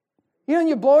 You know, and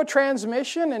you blow a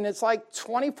transmission and it's like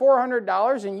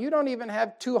 $2,400 and you don't even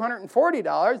have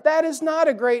 $240. That is not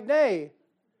a great day.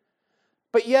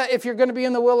 But yet, if you're going to be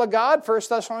in the will of God, 1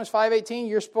 Thessalonians 5:18,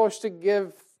 you're supposed to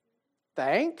give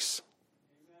thanks.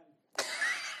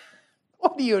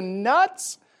 What are you,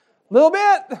 nuts? A little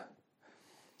bit.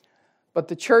 But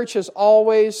the church has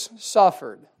always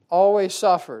suffered. Always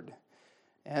suffered.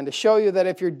 And to show you that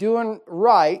if you're doing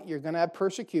right, you're going to have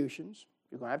persecutions.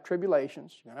 You're going to have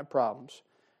tribulations. You're going to have problems.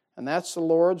 And that's the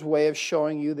Lord's way of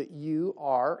showing you that you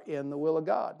are in the will of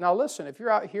God. Now listen, if you're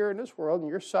out here in this world and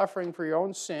you're suffering for your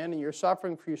own sin and you're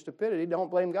suffering for your stupidity, don't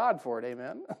blame God for it.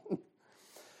 Amen?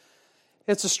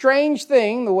 It's a strange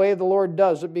thing the way the Lord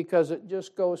does it because it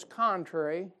just goes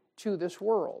contrary to this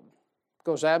world. It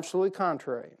goes absolutely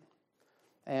contrary.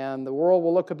 And the world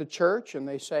will look at the church and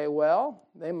they say, well,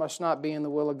 they must not be in the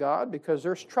will of God because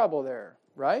there's trouble there,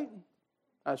 right?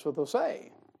 That's what they'll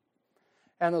say.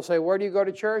 And they'll say, where do you go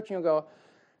to church? And you'll go,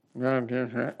 where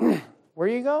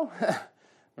do you go?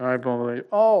 I believe.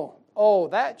 Oh,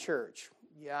 that church.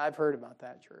 Yeah, I've heard about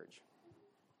that church.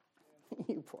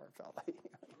 You poor fella.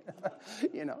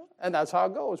 You know, and that's how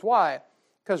it goes. Why?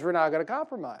 Because we're not going to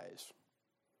compromise.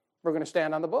 We're going to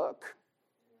stand on the book.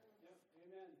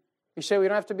 You say we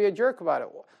don't have to be a jerk about it.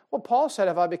 Well, Paul said,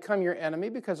 have I become your enemy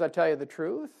because I tell you the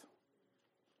truth?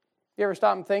 You ever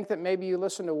stop and think that maybe you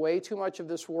listen to way too much of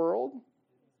this world?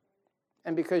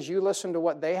 And because you listen to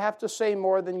what they have to say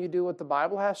more than you do what the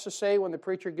Bible has to say, when the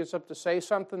preacher gets up to say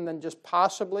something, then just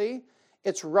possibly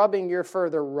it's rubbing your fur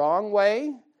the wrong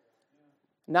way.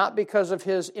 Not because of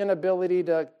his inability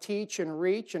to teach and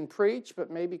reach and preach, but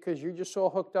maybe because you're just so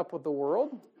hooked up with the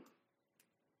world.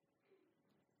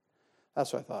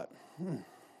 That's what I thought.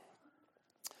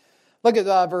 Look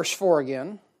at verse 4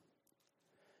 again.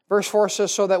 Verse 4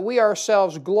 says, so that we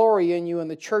ourselves glory in you in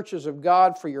the churches of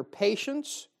God for your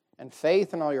patience and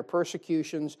faith and all your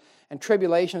persecutions and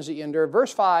tribulations that you endure.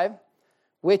 Verse 5,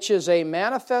 which is a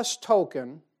manifest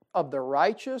token of the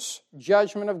righteous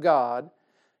judgment of God.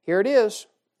 Here it is,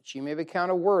 that ye may be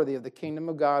counted worthy of the kingdom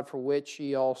of God, for which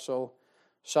ye also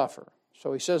suffer.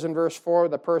 So he says in verse 4,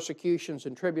 the persecutions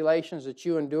and tribulations that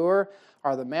you endure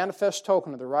are the manifest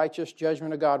token of the righteous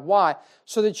judgment of God. Why?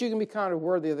 So that you can be counted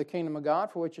worthy of the kingdom of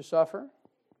God, for which you suffer.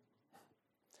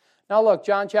 Now look,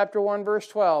 John chapter 1, verse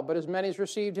 12. But as many as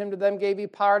received him, to them gave he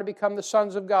power to become the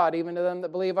sons of God, even to them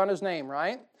that believe on his name,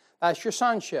 right? That's your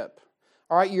sonship.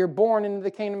 All right, you're born into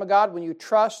the kingdom of God when you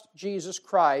trust Jesus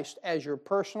Christ as your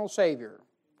personal Savior.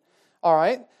 All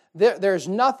right, there's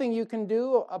nothing you can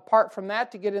do apart from that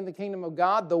to get into the kingdom of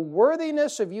God. The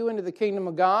worthiness of you into the kingdom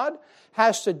of God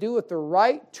has to do with the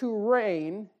right to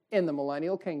reign in the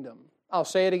millennial kingdom. I'll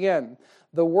say it again.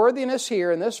 The worthiness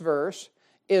here in this verse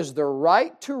is the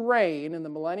right to reign in the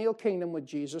millennial kingdom with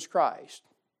Jesus Christ.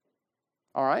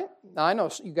 All right? Now, I know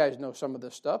you guys know some of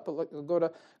this stuff, but look, we'll go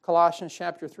to Colossians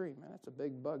chapter 3. Man, that's a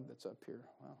big bug that's up here.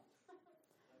 Wow.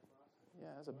 Yeah,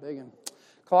 that's a big one.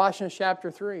 Colossians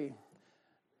chapter 3.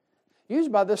 Usually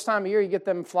by this time of year, you get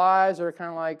them flies that are kind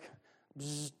of like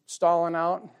stalling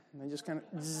out. They just kind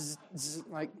of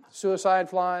like suicide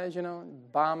flies, you know,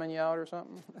 bombing you out or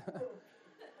something.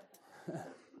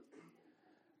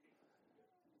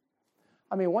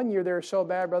 I mean, one year they were so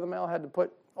bad, Brother Mel had to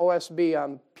put OSB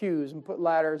on pews and put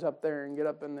ladders up there and get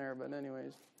up in there. But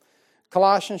anyways,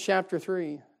 Colossians chapter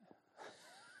 3.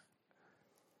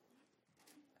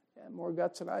 Yeah, more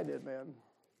guts than I did, man.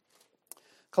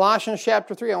 Colossians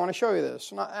chapter 3, I want to show you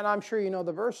this. And I'm sure you know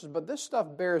the verses, but this stuff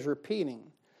bears repeating.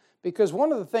 Because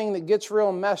one of the things that gets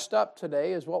real messed up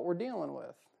today is what we're dealing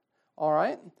with. All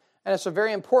right? And it's a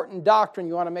very important doctrine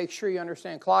you want to make sure you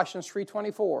understand. Colossians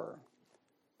 3:24.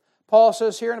 Paul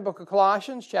says here in the book of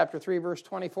Colossians, chapter 3, verse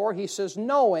 24, he says,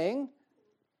 knowing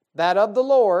that of the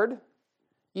Lord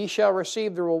ye shall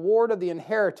receive the reward of the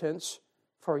inheritance,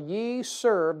 for ye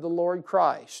serve the Lord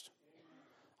Christ.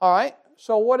 All right?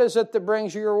 So what is it that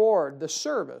brings you your reward? The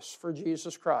service for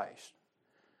Jesus Christ.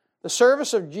 The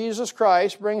service of Jesus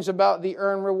Christ brings about the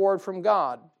earned reward from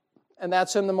God. And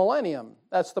that's in the millennium.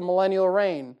 That's the millennial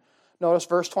reign. Notice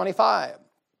verse 25.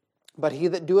 But he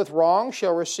that doeth wrong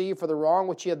shall receive for the wrong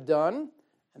which he hath done,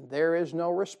 and there is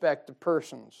no respect of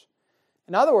persons.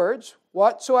 In other words,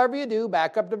 whatsoever you do,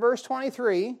 back up to verse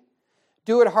 23,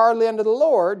 do it heartily unto the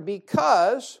Lord,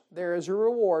 because there is a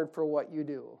reward for what you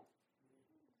do.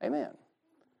 Amen.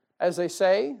 As they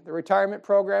say, the retirement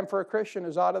program for a Christian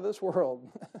is out of this world.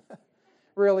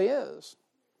 Really is.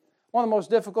 One of the most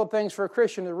difficult things for a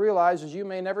Christian to realize is you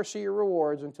may never see your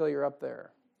rewards until you're up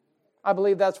there. I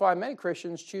believe that's why many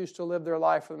Christians choose to live their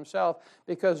life for themselves,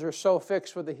 because they're so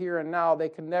fixed with the here and now, they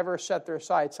can never set their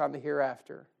sights on the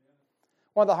hereafter.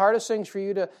 One of the hardest things for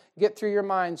you to get through your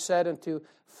mindset and to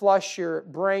flush your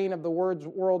brain of the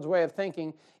world's way of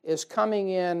thinking is coming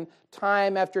in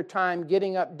time after time,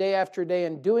 getting up day after day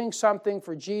and doing something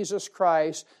for Jesus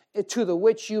Christ to the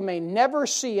which you may never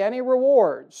see any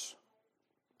rewards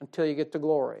until you get to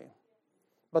glory.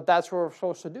 But that's what we're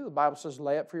supposed to do. The Bible says,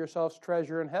 lay up for yourselves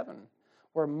treasure in heaven,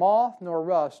 where moth nor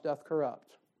rust doth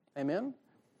corrupt. Amen?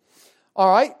 All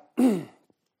right. And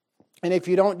if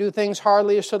you don't do things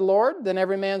heartily as to the Lord, then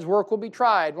every man's work will be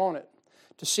tried, won't it?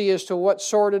 To see as to what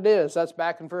sort it is. That's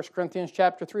back in 1 Corinthians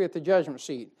chapter 3 at the judgment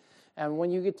seat. And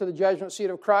when you get to the judgment seat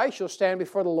of Christ, you'll stand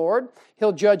before the Lord.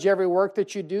 He'll judge every work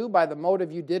that you do by the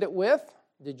motive you did it with.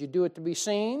 Did you do it to be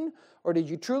seen? Or did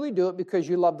you truly do it because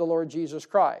you love the Lord Jesus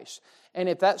Christ? And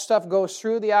if that stuff goes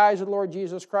through the eyes of the Lord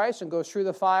Jesus Christ and goes through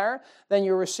the fire, then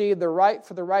you'll receive the right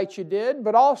for the right you did.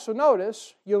 But also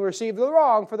notice, you'll receive the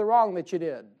wrong for the wrong that you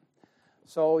did.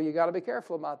 So you got to be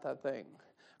careful about that thing.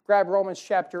 Grab Romans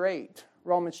chapter 8.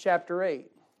 Romans chapter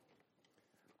 8.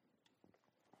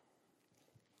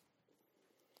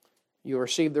 You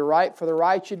receive the right for the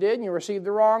right you did, and you receive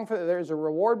the wrong for there's a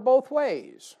reward both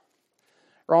ways.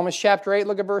 Romans chapter 8,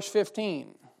 look at verse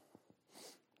 15.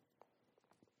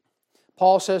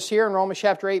 Paul says here in Romans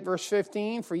chapter 8, verse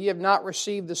 15, for ye have not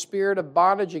received the spirit of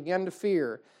bondage again to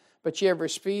fear, but ye have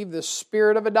received the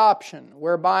spirit of adoption,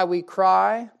 whereby we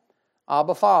cry,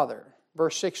 Abba, Father.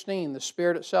 Verse 16, the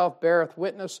Spirit itself beareth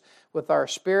witness with our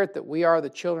spirit that we are the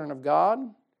children of God,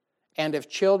 and if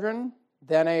children,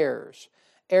 then heirs.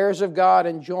 Heirs of God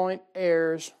and joint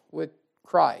heirs with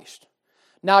Christ.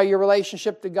 Now your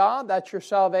relationship to God, that's your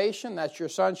salvation, that's your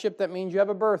sonship. That means you have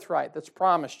a birthright that's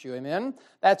promised you, amen?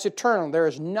 That's eternal. There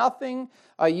is nothing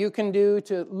you can do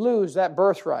to lose that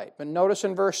birthright. But notice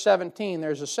in verse 17,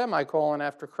 there's a semicolon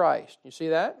after Christ. You see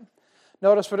that?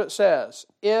 Notice what it says.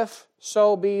 If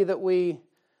so be that we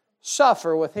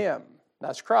suffer with him,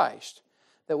 that's Christ,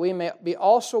 that we may be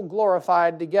also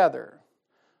glorified together.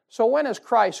 So when is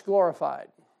Christ glorified?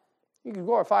 He's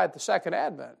glorified at the second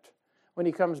advent, when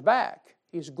he comes back.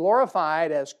 He's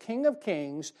glorified as King of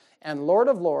Kings and Lord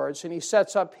of Lords, and he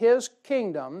sets up his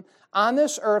kingdom on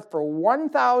this earth for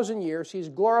 1,000 years. He's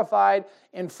glorified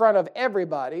in front of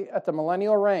everybody at the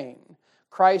millennial reign.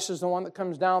 Christ is the one that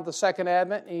comes down at the second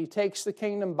advent, and he takes the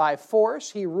kingdom by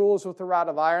force. He rules with a rod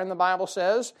of iron, the Bible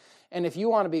says. And if you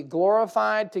want to be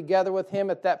glorified together with him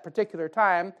at that particular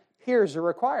time, here's the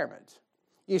requirement.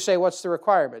 You say, what's the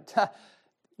requirement?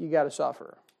 You got to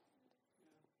suffer.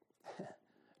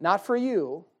 Not for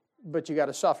you, but you got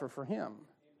to suffer for him.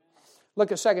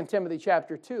 Look at 2 Timothy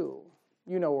chapter 2.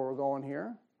 You know where we're going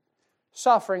here.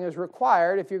 Suffering is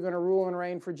required if you're going to rule and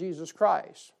reign for Jesus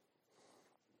Christ.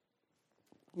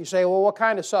 You say, well, what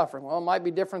kind of suffering? Well, it might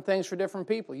be different things for different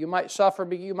people. You might suffer,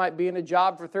 you might be in a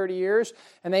job for 30 years,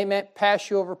 and they might pass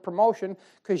you over promotion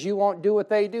because you won't do what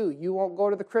they do. You won't go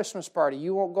to the Christmas party.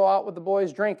 You won't go out with the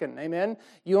boys drinking. Amen?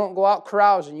 You won't go out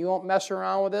carousing. You won't mess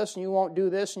around with this, and you won't do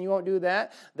this, and you won't do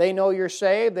that. They know you're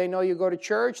saved. They know you go to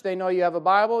church. They know you have a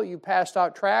Bible. You passed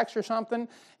out tracts or something.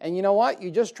 And you know what?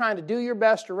 You're just trying to do your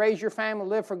best to raise your family,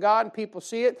 live for God, and people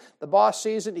see it. The boss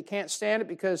sees it. He can't stand it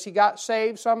because he got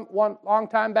saved one long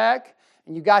time back,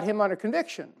 and you got him under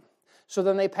conviction. So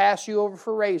then they pass you over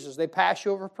for raises. They pass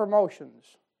you over for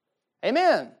promotions.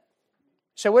 Amen.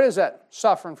 So what is that?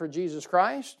 Suffering for Jesus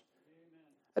Christ?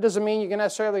 That doesn't mean you're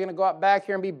necessarily going to go out back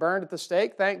here and be burned at the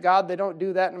stake. Thank God they don't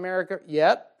do that in America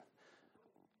yet.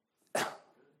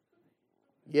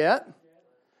 Yet.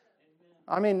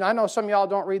 I mean, I know some of y'all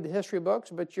don't read the history books,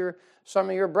 but some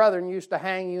of your brethren used to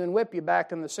hang you and whip you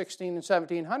back in the 16 and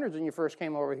 1700s when you first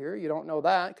came over here. You don't know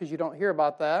that because you don't hear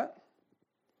about that.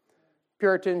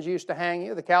 Puritans used to hang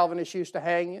you. The Calvinists used to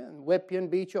hang you and whip you and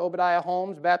beat you. Obadiah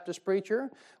Holmes, Baptist preacher,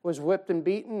 was whipped and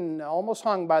beaten and almost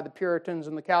hung by the Puritans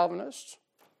and the Calvinists.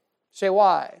 Say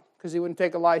why? Because he wouldn't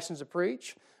take a license to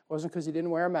preach. It wasn't because he didn't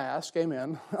wear a mask.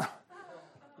 Amen.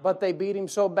 But they beat him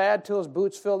so bad till his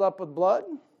boots filled up with blood.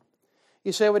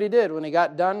 You say what he did. When he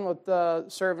got done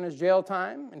with serving his jail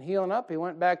time and healing up, he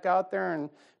went back out there and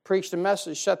preached a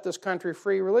message, set this country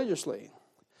free religiously.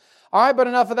 All right, but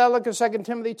enough of that. Look at 2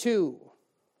 Timothy 2.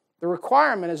 The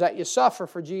requirement is that you suffer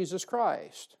for Jesus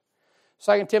Christ.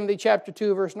 2 Timothy chapter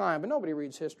 2, verse 9. But nobody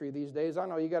reads history these days. I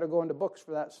know you got to go into books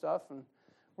for that stuff, and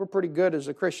we're pretty good as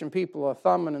a Christian people of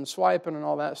thumbing and swiping and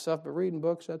all that stuff, but reading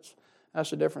books,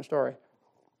 that's a different story.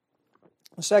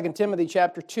 2 Timothy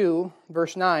chapter 2,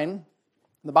 verse 9.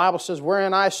 The Bible says,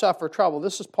 wherein I suffer trouble.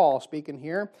 This is Paul speaking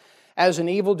here. As an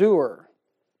evildoer,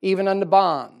 even unto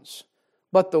bonds.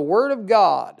 But the word of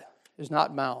God is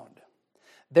not bound.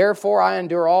 Therefore I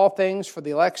endure all things for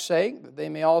the elect's sake, that they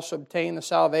may also obtain the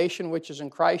salvation which is in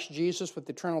Christ Jesus with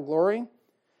eternal glory.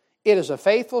 It is a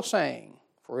faithful saying,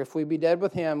 for if we be dead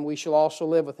with him, we shall also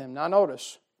live with him. Now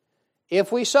notice,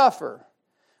 if we suffer,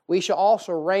 we shall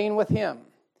also reign with him.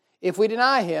 If we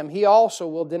deny him, he also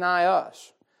will deny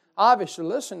us. Obviously,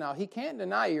 listen now, he can't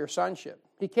deny your sonship.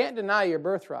 He can't deny your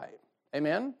birthright.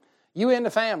 Amen? You in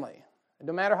the family.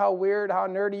 No matter how weird, how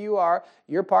nerdy you are,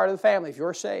 you're part of the family if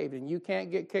you're saved and you can't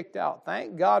get kicked out.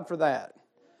 Thank God for that.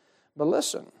 But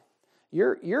listen,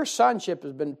 your sonship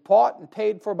has been bought and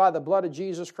paid for by the blood of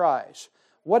Jesus Christ.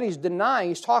 What he's denying,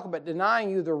 he's talking about denying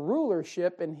you the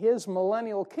rulership in his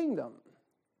millennial kingdom.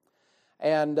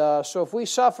 And so if we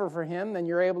suffer for him, then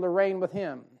you're able to reign with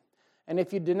him. And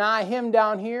if you deny him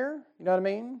down here, you know what I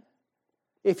mean?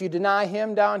 If you deny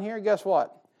him down here, guess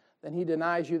what? Then he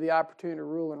denies you the opportunity to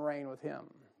rule and reign with him.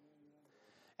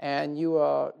 And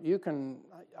you can,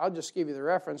 I'll just give you the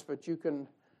reference, but you can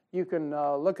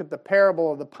look at the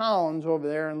parable of the pounds over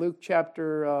there in Luke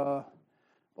chapter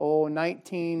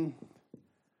 19,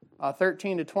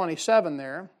 13 to 27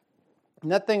 there.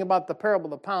 And that thing about the parable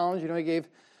of the pounds, he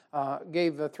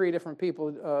gave 3 different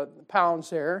people pounds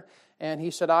there. And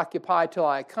he said, occupy till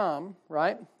I come,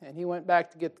 right? And he went back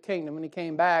to get the kingdom. When he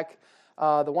came back,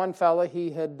 the one fella,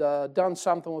 he had done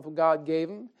something with what God gave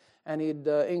him, and he'd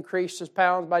increased his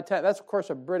pounds by 10. That's, of course,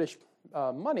 a British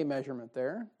money measurement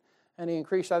there. And he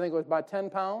increased, I think it was by 10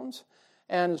 pounds.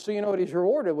 And so you know what he's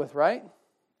rewarded with, right?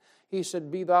 He said,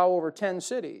 be thou over 10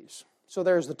 cities. So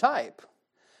there's the type.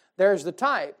 There's the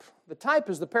type. The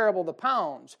type is the parable of the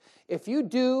pounds. If you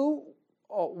do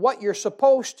what you're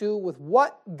supposed to with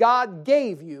what God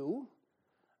gave you,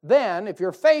 then if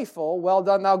you're faithful, well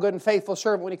done thou good and faithful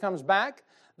servant when he comes back,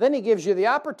 then he gives you the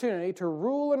opportunity to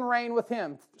rule and reign with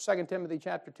him. 2 Timothy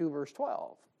chapter 2, verse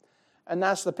 12. And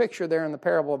that's the picture there in the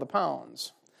parable of the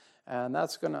pounds. And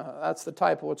that's the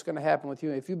type of what's going to happen with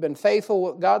you. If you've been faithful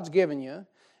what God's given you,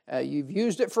 You've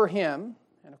used it for Him,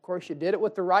 and of course you did it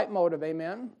with the right motive,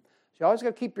 amen? So you always got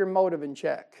to keep your motive in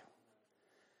check.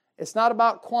 It's not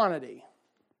about quantity,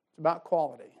 it's about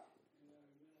quality.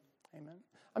 Amen.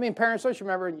 I mean, parents, don't you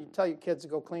remember when you tell your kids to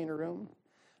go clean a room?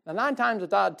 Now, 9 times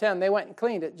out of 10, they went and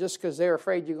cleaned it just because they were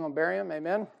afraid you're going to bury them,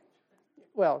 amen?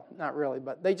 Well, not really,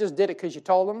 but they just did it because you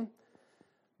told them.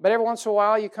 But every once in a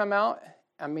while you come out,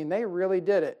 I mean, they really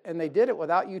did it. And they did it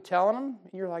without you telling them.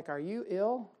 And you're like, are you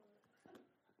ill?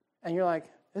 And you're like,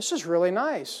 this is really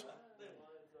nice.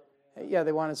 Yeah,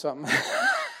 they wanted something.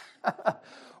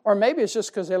 Or maybe it's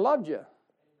just because they loved you.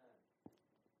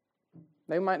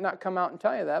 They might not come out and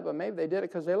tell you that, but maybe they did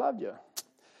it because they loved you.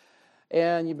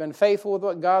 And you've been faithful with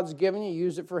what God's given you. You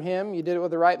used it for Him. You did it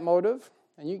with the right motive.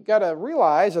 And you've got to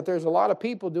realize that there's a lot of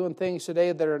people doing things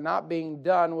today that are not being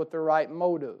done with the right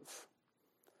motive.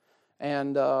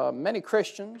 And many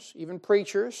Christians, even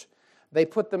preachers, they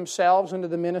put themselves into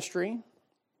the ministry,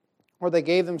 or they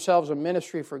gave themselves a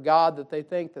ministry for God that they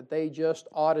think that they just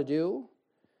ought to do,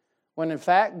 when in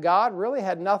fact God really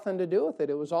had nothing to do with it.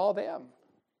 It was all them.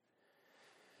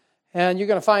 And you're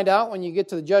going to find out when you get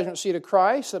to the judgment seat of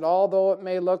Christ that although it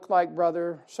may look like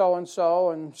brother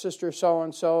so-and-so and sister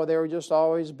so-and-so, they were just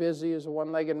always busy as a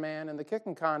one-legged man in the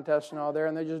kicking contest and all there,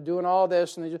 and they're just doing all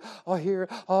this, and they just, oh here,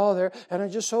 oh there, and they're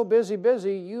just so busy.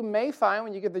 You may find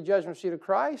when you get to the judgment seat of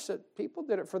Christ that people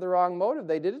did it for the wrong motive.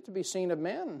 They did it to be seen of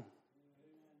men.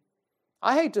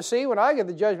 I hate to see when I get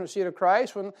the judgment seat of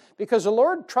Christ, because the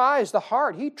Lord tries the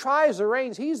heart. He tries the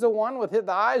reins. He's the one with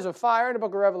the eyes of fire in the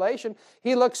book of Revelation.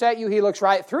 He looks at you. He looks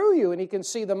right through you, and He can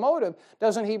see the motive.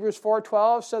 Doesn't Hebrews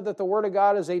 4:12 say that the Word of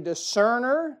God is a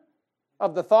discerner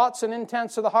of the thoughts and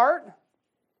intents of the heart?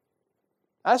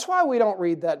 That's why we don't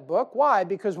read that book. Why?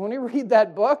 Because when we read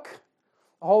that book,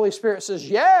 the Holy Spirit says,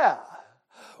 yeah,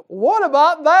 what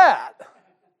about that?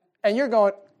 And you're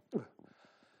going,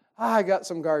 I got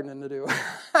some gardening to do.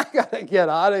 I got to get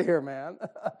out of here, man.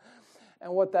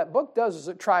 And what that book does is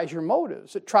it tries your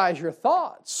motives. It tries your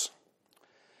thoughts.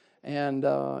 And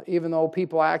even though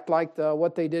people act like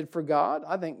what they did for God,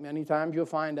 I think many times you'll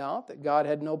find out that God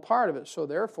had no part of it. So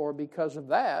therefore, because of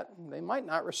that, they might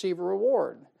not receive a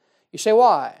reward. You say,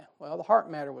 why? Well, the heart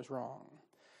matter was wrong.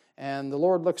 And the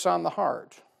Lord looks on the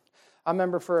heart. I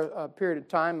remember for a period of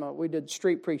time, we did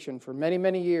street preaching for many,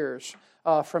 many years.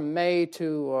 From May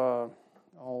to,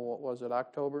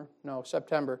 October? No,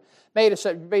 September. May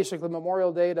to basically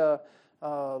Memorial Day to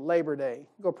Labor Day.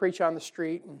 Go preach on the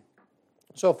street and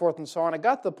so forth and so on. I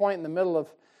got to the point in the middle of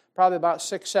probably about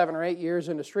 6, 7, or 8 years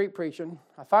into street preaching,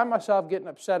 I find myself getting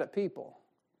upset at people.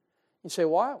 You say,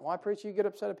 why? Why, preacher, you get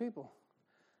upset at people?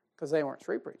 Because they weren't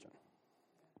street preaching.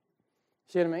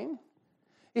 See what I mean?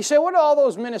 You say, what do all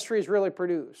those ministries really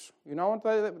produce? You know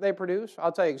what they produce?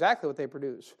 I'll tell you exactly what they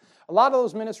produce. A lot of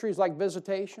those ministries like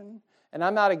visitation, and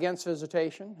I'm not against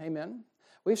visitation, amen.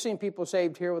 We've seen people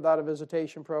saved here without a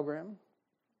visitation program,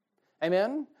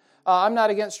 amen. I'm not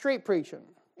against street preaching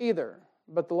either,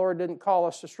 but the Lord didn't call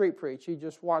us to street preach. He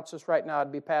just wants us right now to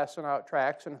be passing out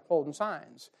tracts and holding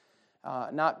signs,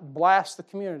 not blast the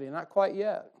community, not quite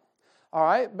yet. All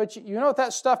right, but you know what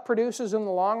that stuff produces in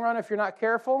the long run if you're not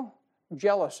careful?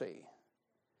 Jealousy.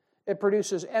 It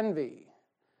produces envy.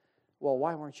 Well,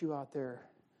 why weren't you out there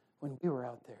when we were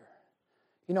out there?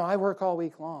 You know, I work all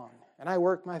week long, and I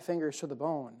work my fingers to the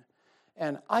bone,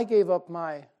 and I gave up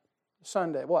my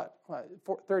Sunday,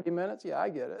 30 minutes? Yeah, I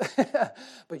get it.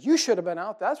 But you should have been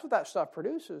out there. That's what that stuff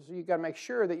produces. You've got to make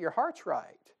sure that your heart's right.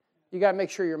 You got to make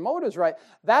sure your motive's right.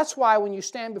 That's why when you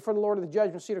stand before the Lord of the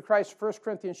judgment seat of Christ, 1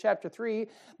 Corinthians chapter 3,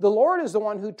 the Lord is the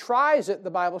one who tries it, the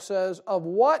Bible says, of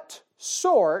what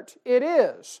sort it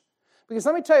is. Because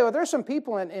let me tell you, there's some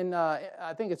people in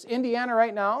I think it's Indiana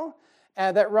right now,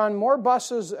 that run more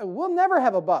buses. We'll never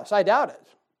have a bus. I doubt it.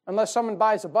 Unless someone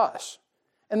buys a bus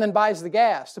and then buys the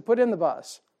gas to put in the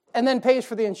bus and then pays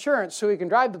for the insurance so he can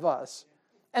drive the bus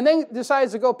and then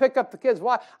decides to go pick up the kids.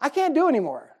 Why? I can't do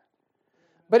anymore.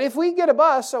 But if we get a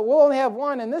bus, we'll only have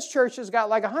one, and this church has got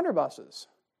like 100 buses.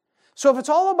 So if it's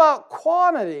all about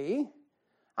quantity,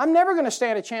 I'm never going to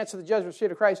stand a chance at the judgment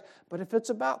seat of Christ. But if it's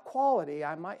about quality,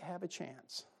 I might have a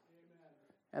chance.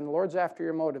 And the Lord's after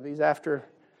your motive. He's after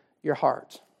your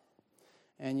heart.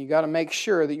 And you got to make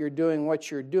sure that you're doing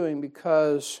what you're doing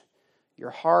because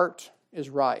your heart is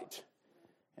right.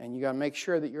 And you got to make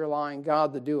sure that you're allowing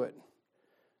God to do it.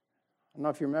 I don't know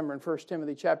if you remember in 1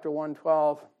 Timothy chapter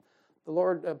 1:12, the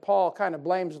Lord, Paul kind of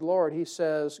blames the Lord. He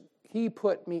says, He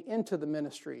put me into the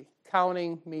ministry,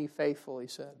 counting me faithful, he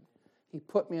said. He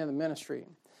put me in the ministry.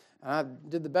 And I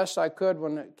did the best I could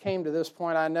when it came to this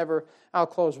point. I'll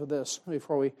close with this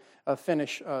before we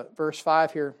finish verse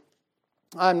 5 here.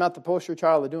 I'm not the poster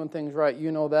child of doing things right.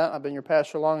 You know that. I've been your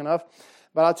pastor long enough.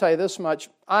 But I'll tell you this much.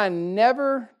 I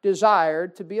never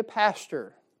desired to be a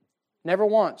pastor. Never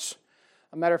once.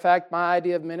 As a matter of fact, my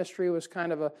idea of ministry was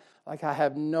kind of like I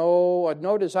had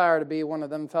no desire to be one of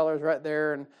them fellers right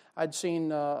there. And I'd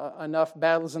seen enough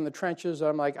battles in the trenches.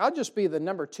 I'm like, I'll just be the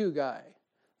number 2 guy.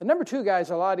 The number 2 guy is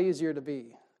a lot easier to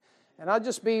be. And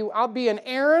I'll be an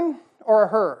Aaron or a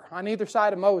Hur on either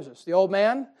side of Moses, the old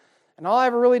man. And all I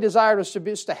ever really desired was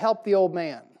to help the old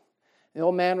man. The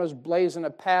old man was blazing a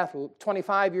path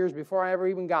 25 years before I ever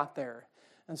even got there.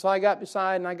 And so I got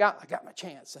beside and I got my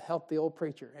chance to help the old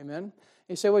preacher. Amen.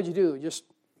 He said, "What'd you do?" Just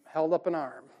held up an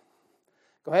arm.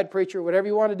 "Go ahead, preacher. Whatever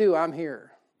you want to do, I'm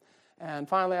here." And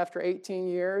finally, after 18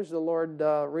 years, the Lord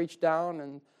reached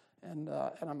down and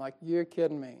I'm like, "You're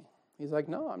kidding me." He's like,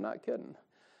 "No, I'm not kidding."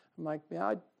 I'm like, "Yeah,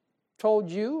 I told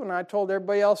you and I told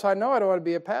everybody else I know I don't want to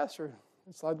be a pastor."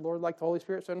 It's like the Lord, like the Holy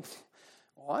Spirit, said,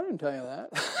 "Well, I didn't tell you that."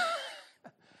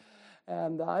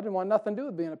 And I didn't want nothing to do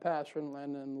with being a pastor.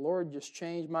 And the Lord just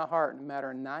changed my heart in a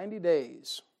matter of 90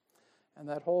 days. And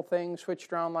that whole thing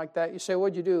switched around like that. You say,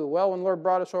 "What'd you do?" "Well, when the Lord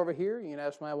brought us over here," you can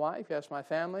ask my wife, ask my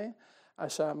family. I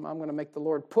said, I'm going to make the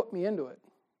Lord put me into it.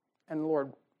 And the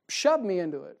Lord shoved me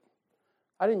into it.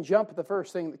 I didn't jump at the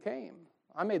first thing that came.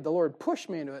 I made the Lord push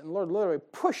me into it. And the Lord literally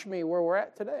pushed me where we're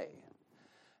at today.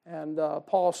 And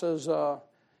Paul says,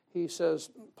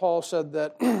 Paul said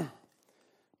that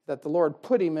that the Lord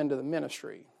put him into the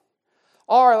ministry.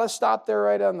 All right, let's stop there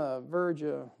right on the verge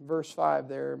of verse 5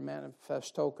 there,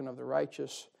 manifest token of the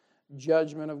righteous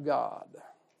judgment of God.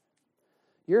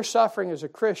 Your suffering as a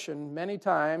Christian, many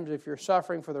times, if you're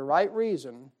suffering for the right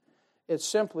reason, it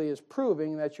simply is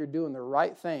proving that you're doing the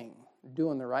right thing,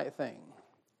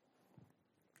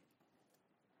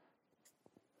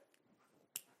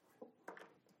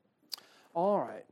 All right.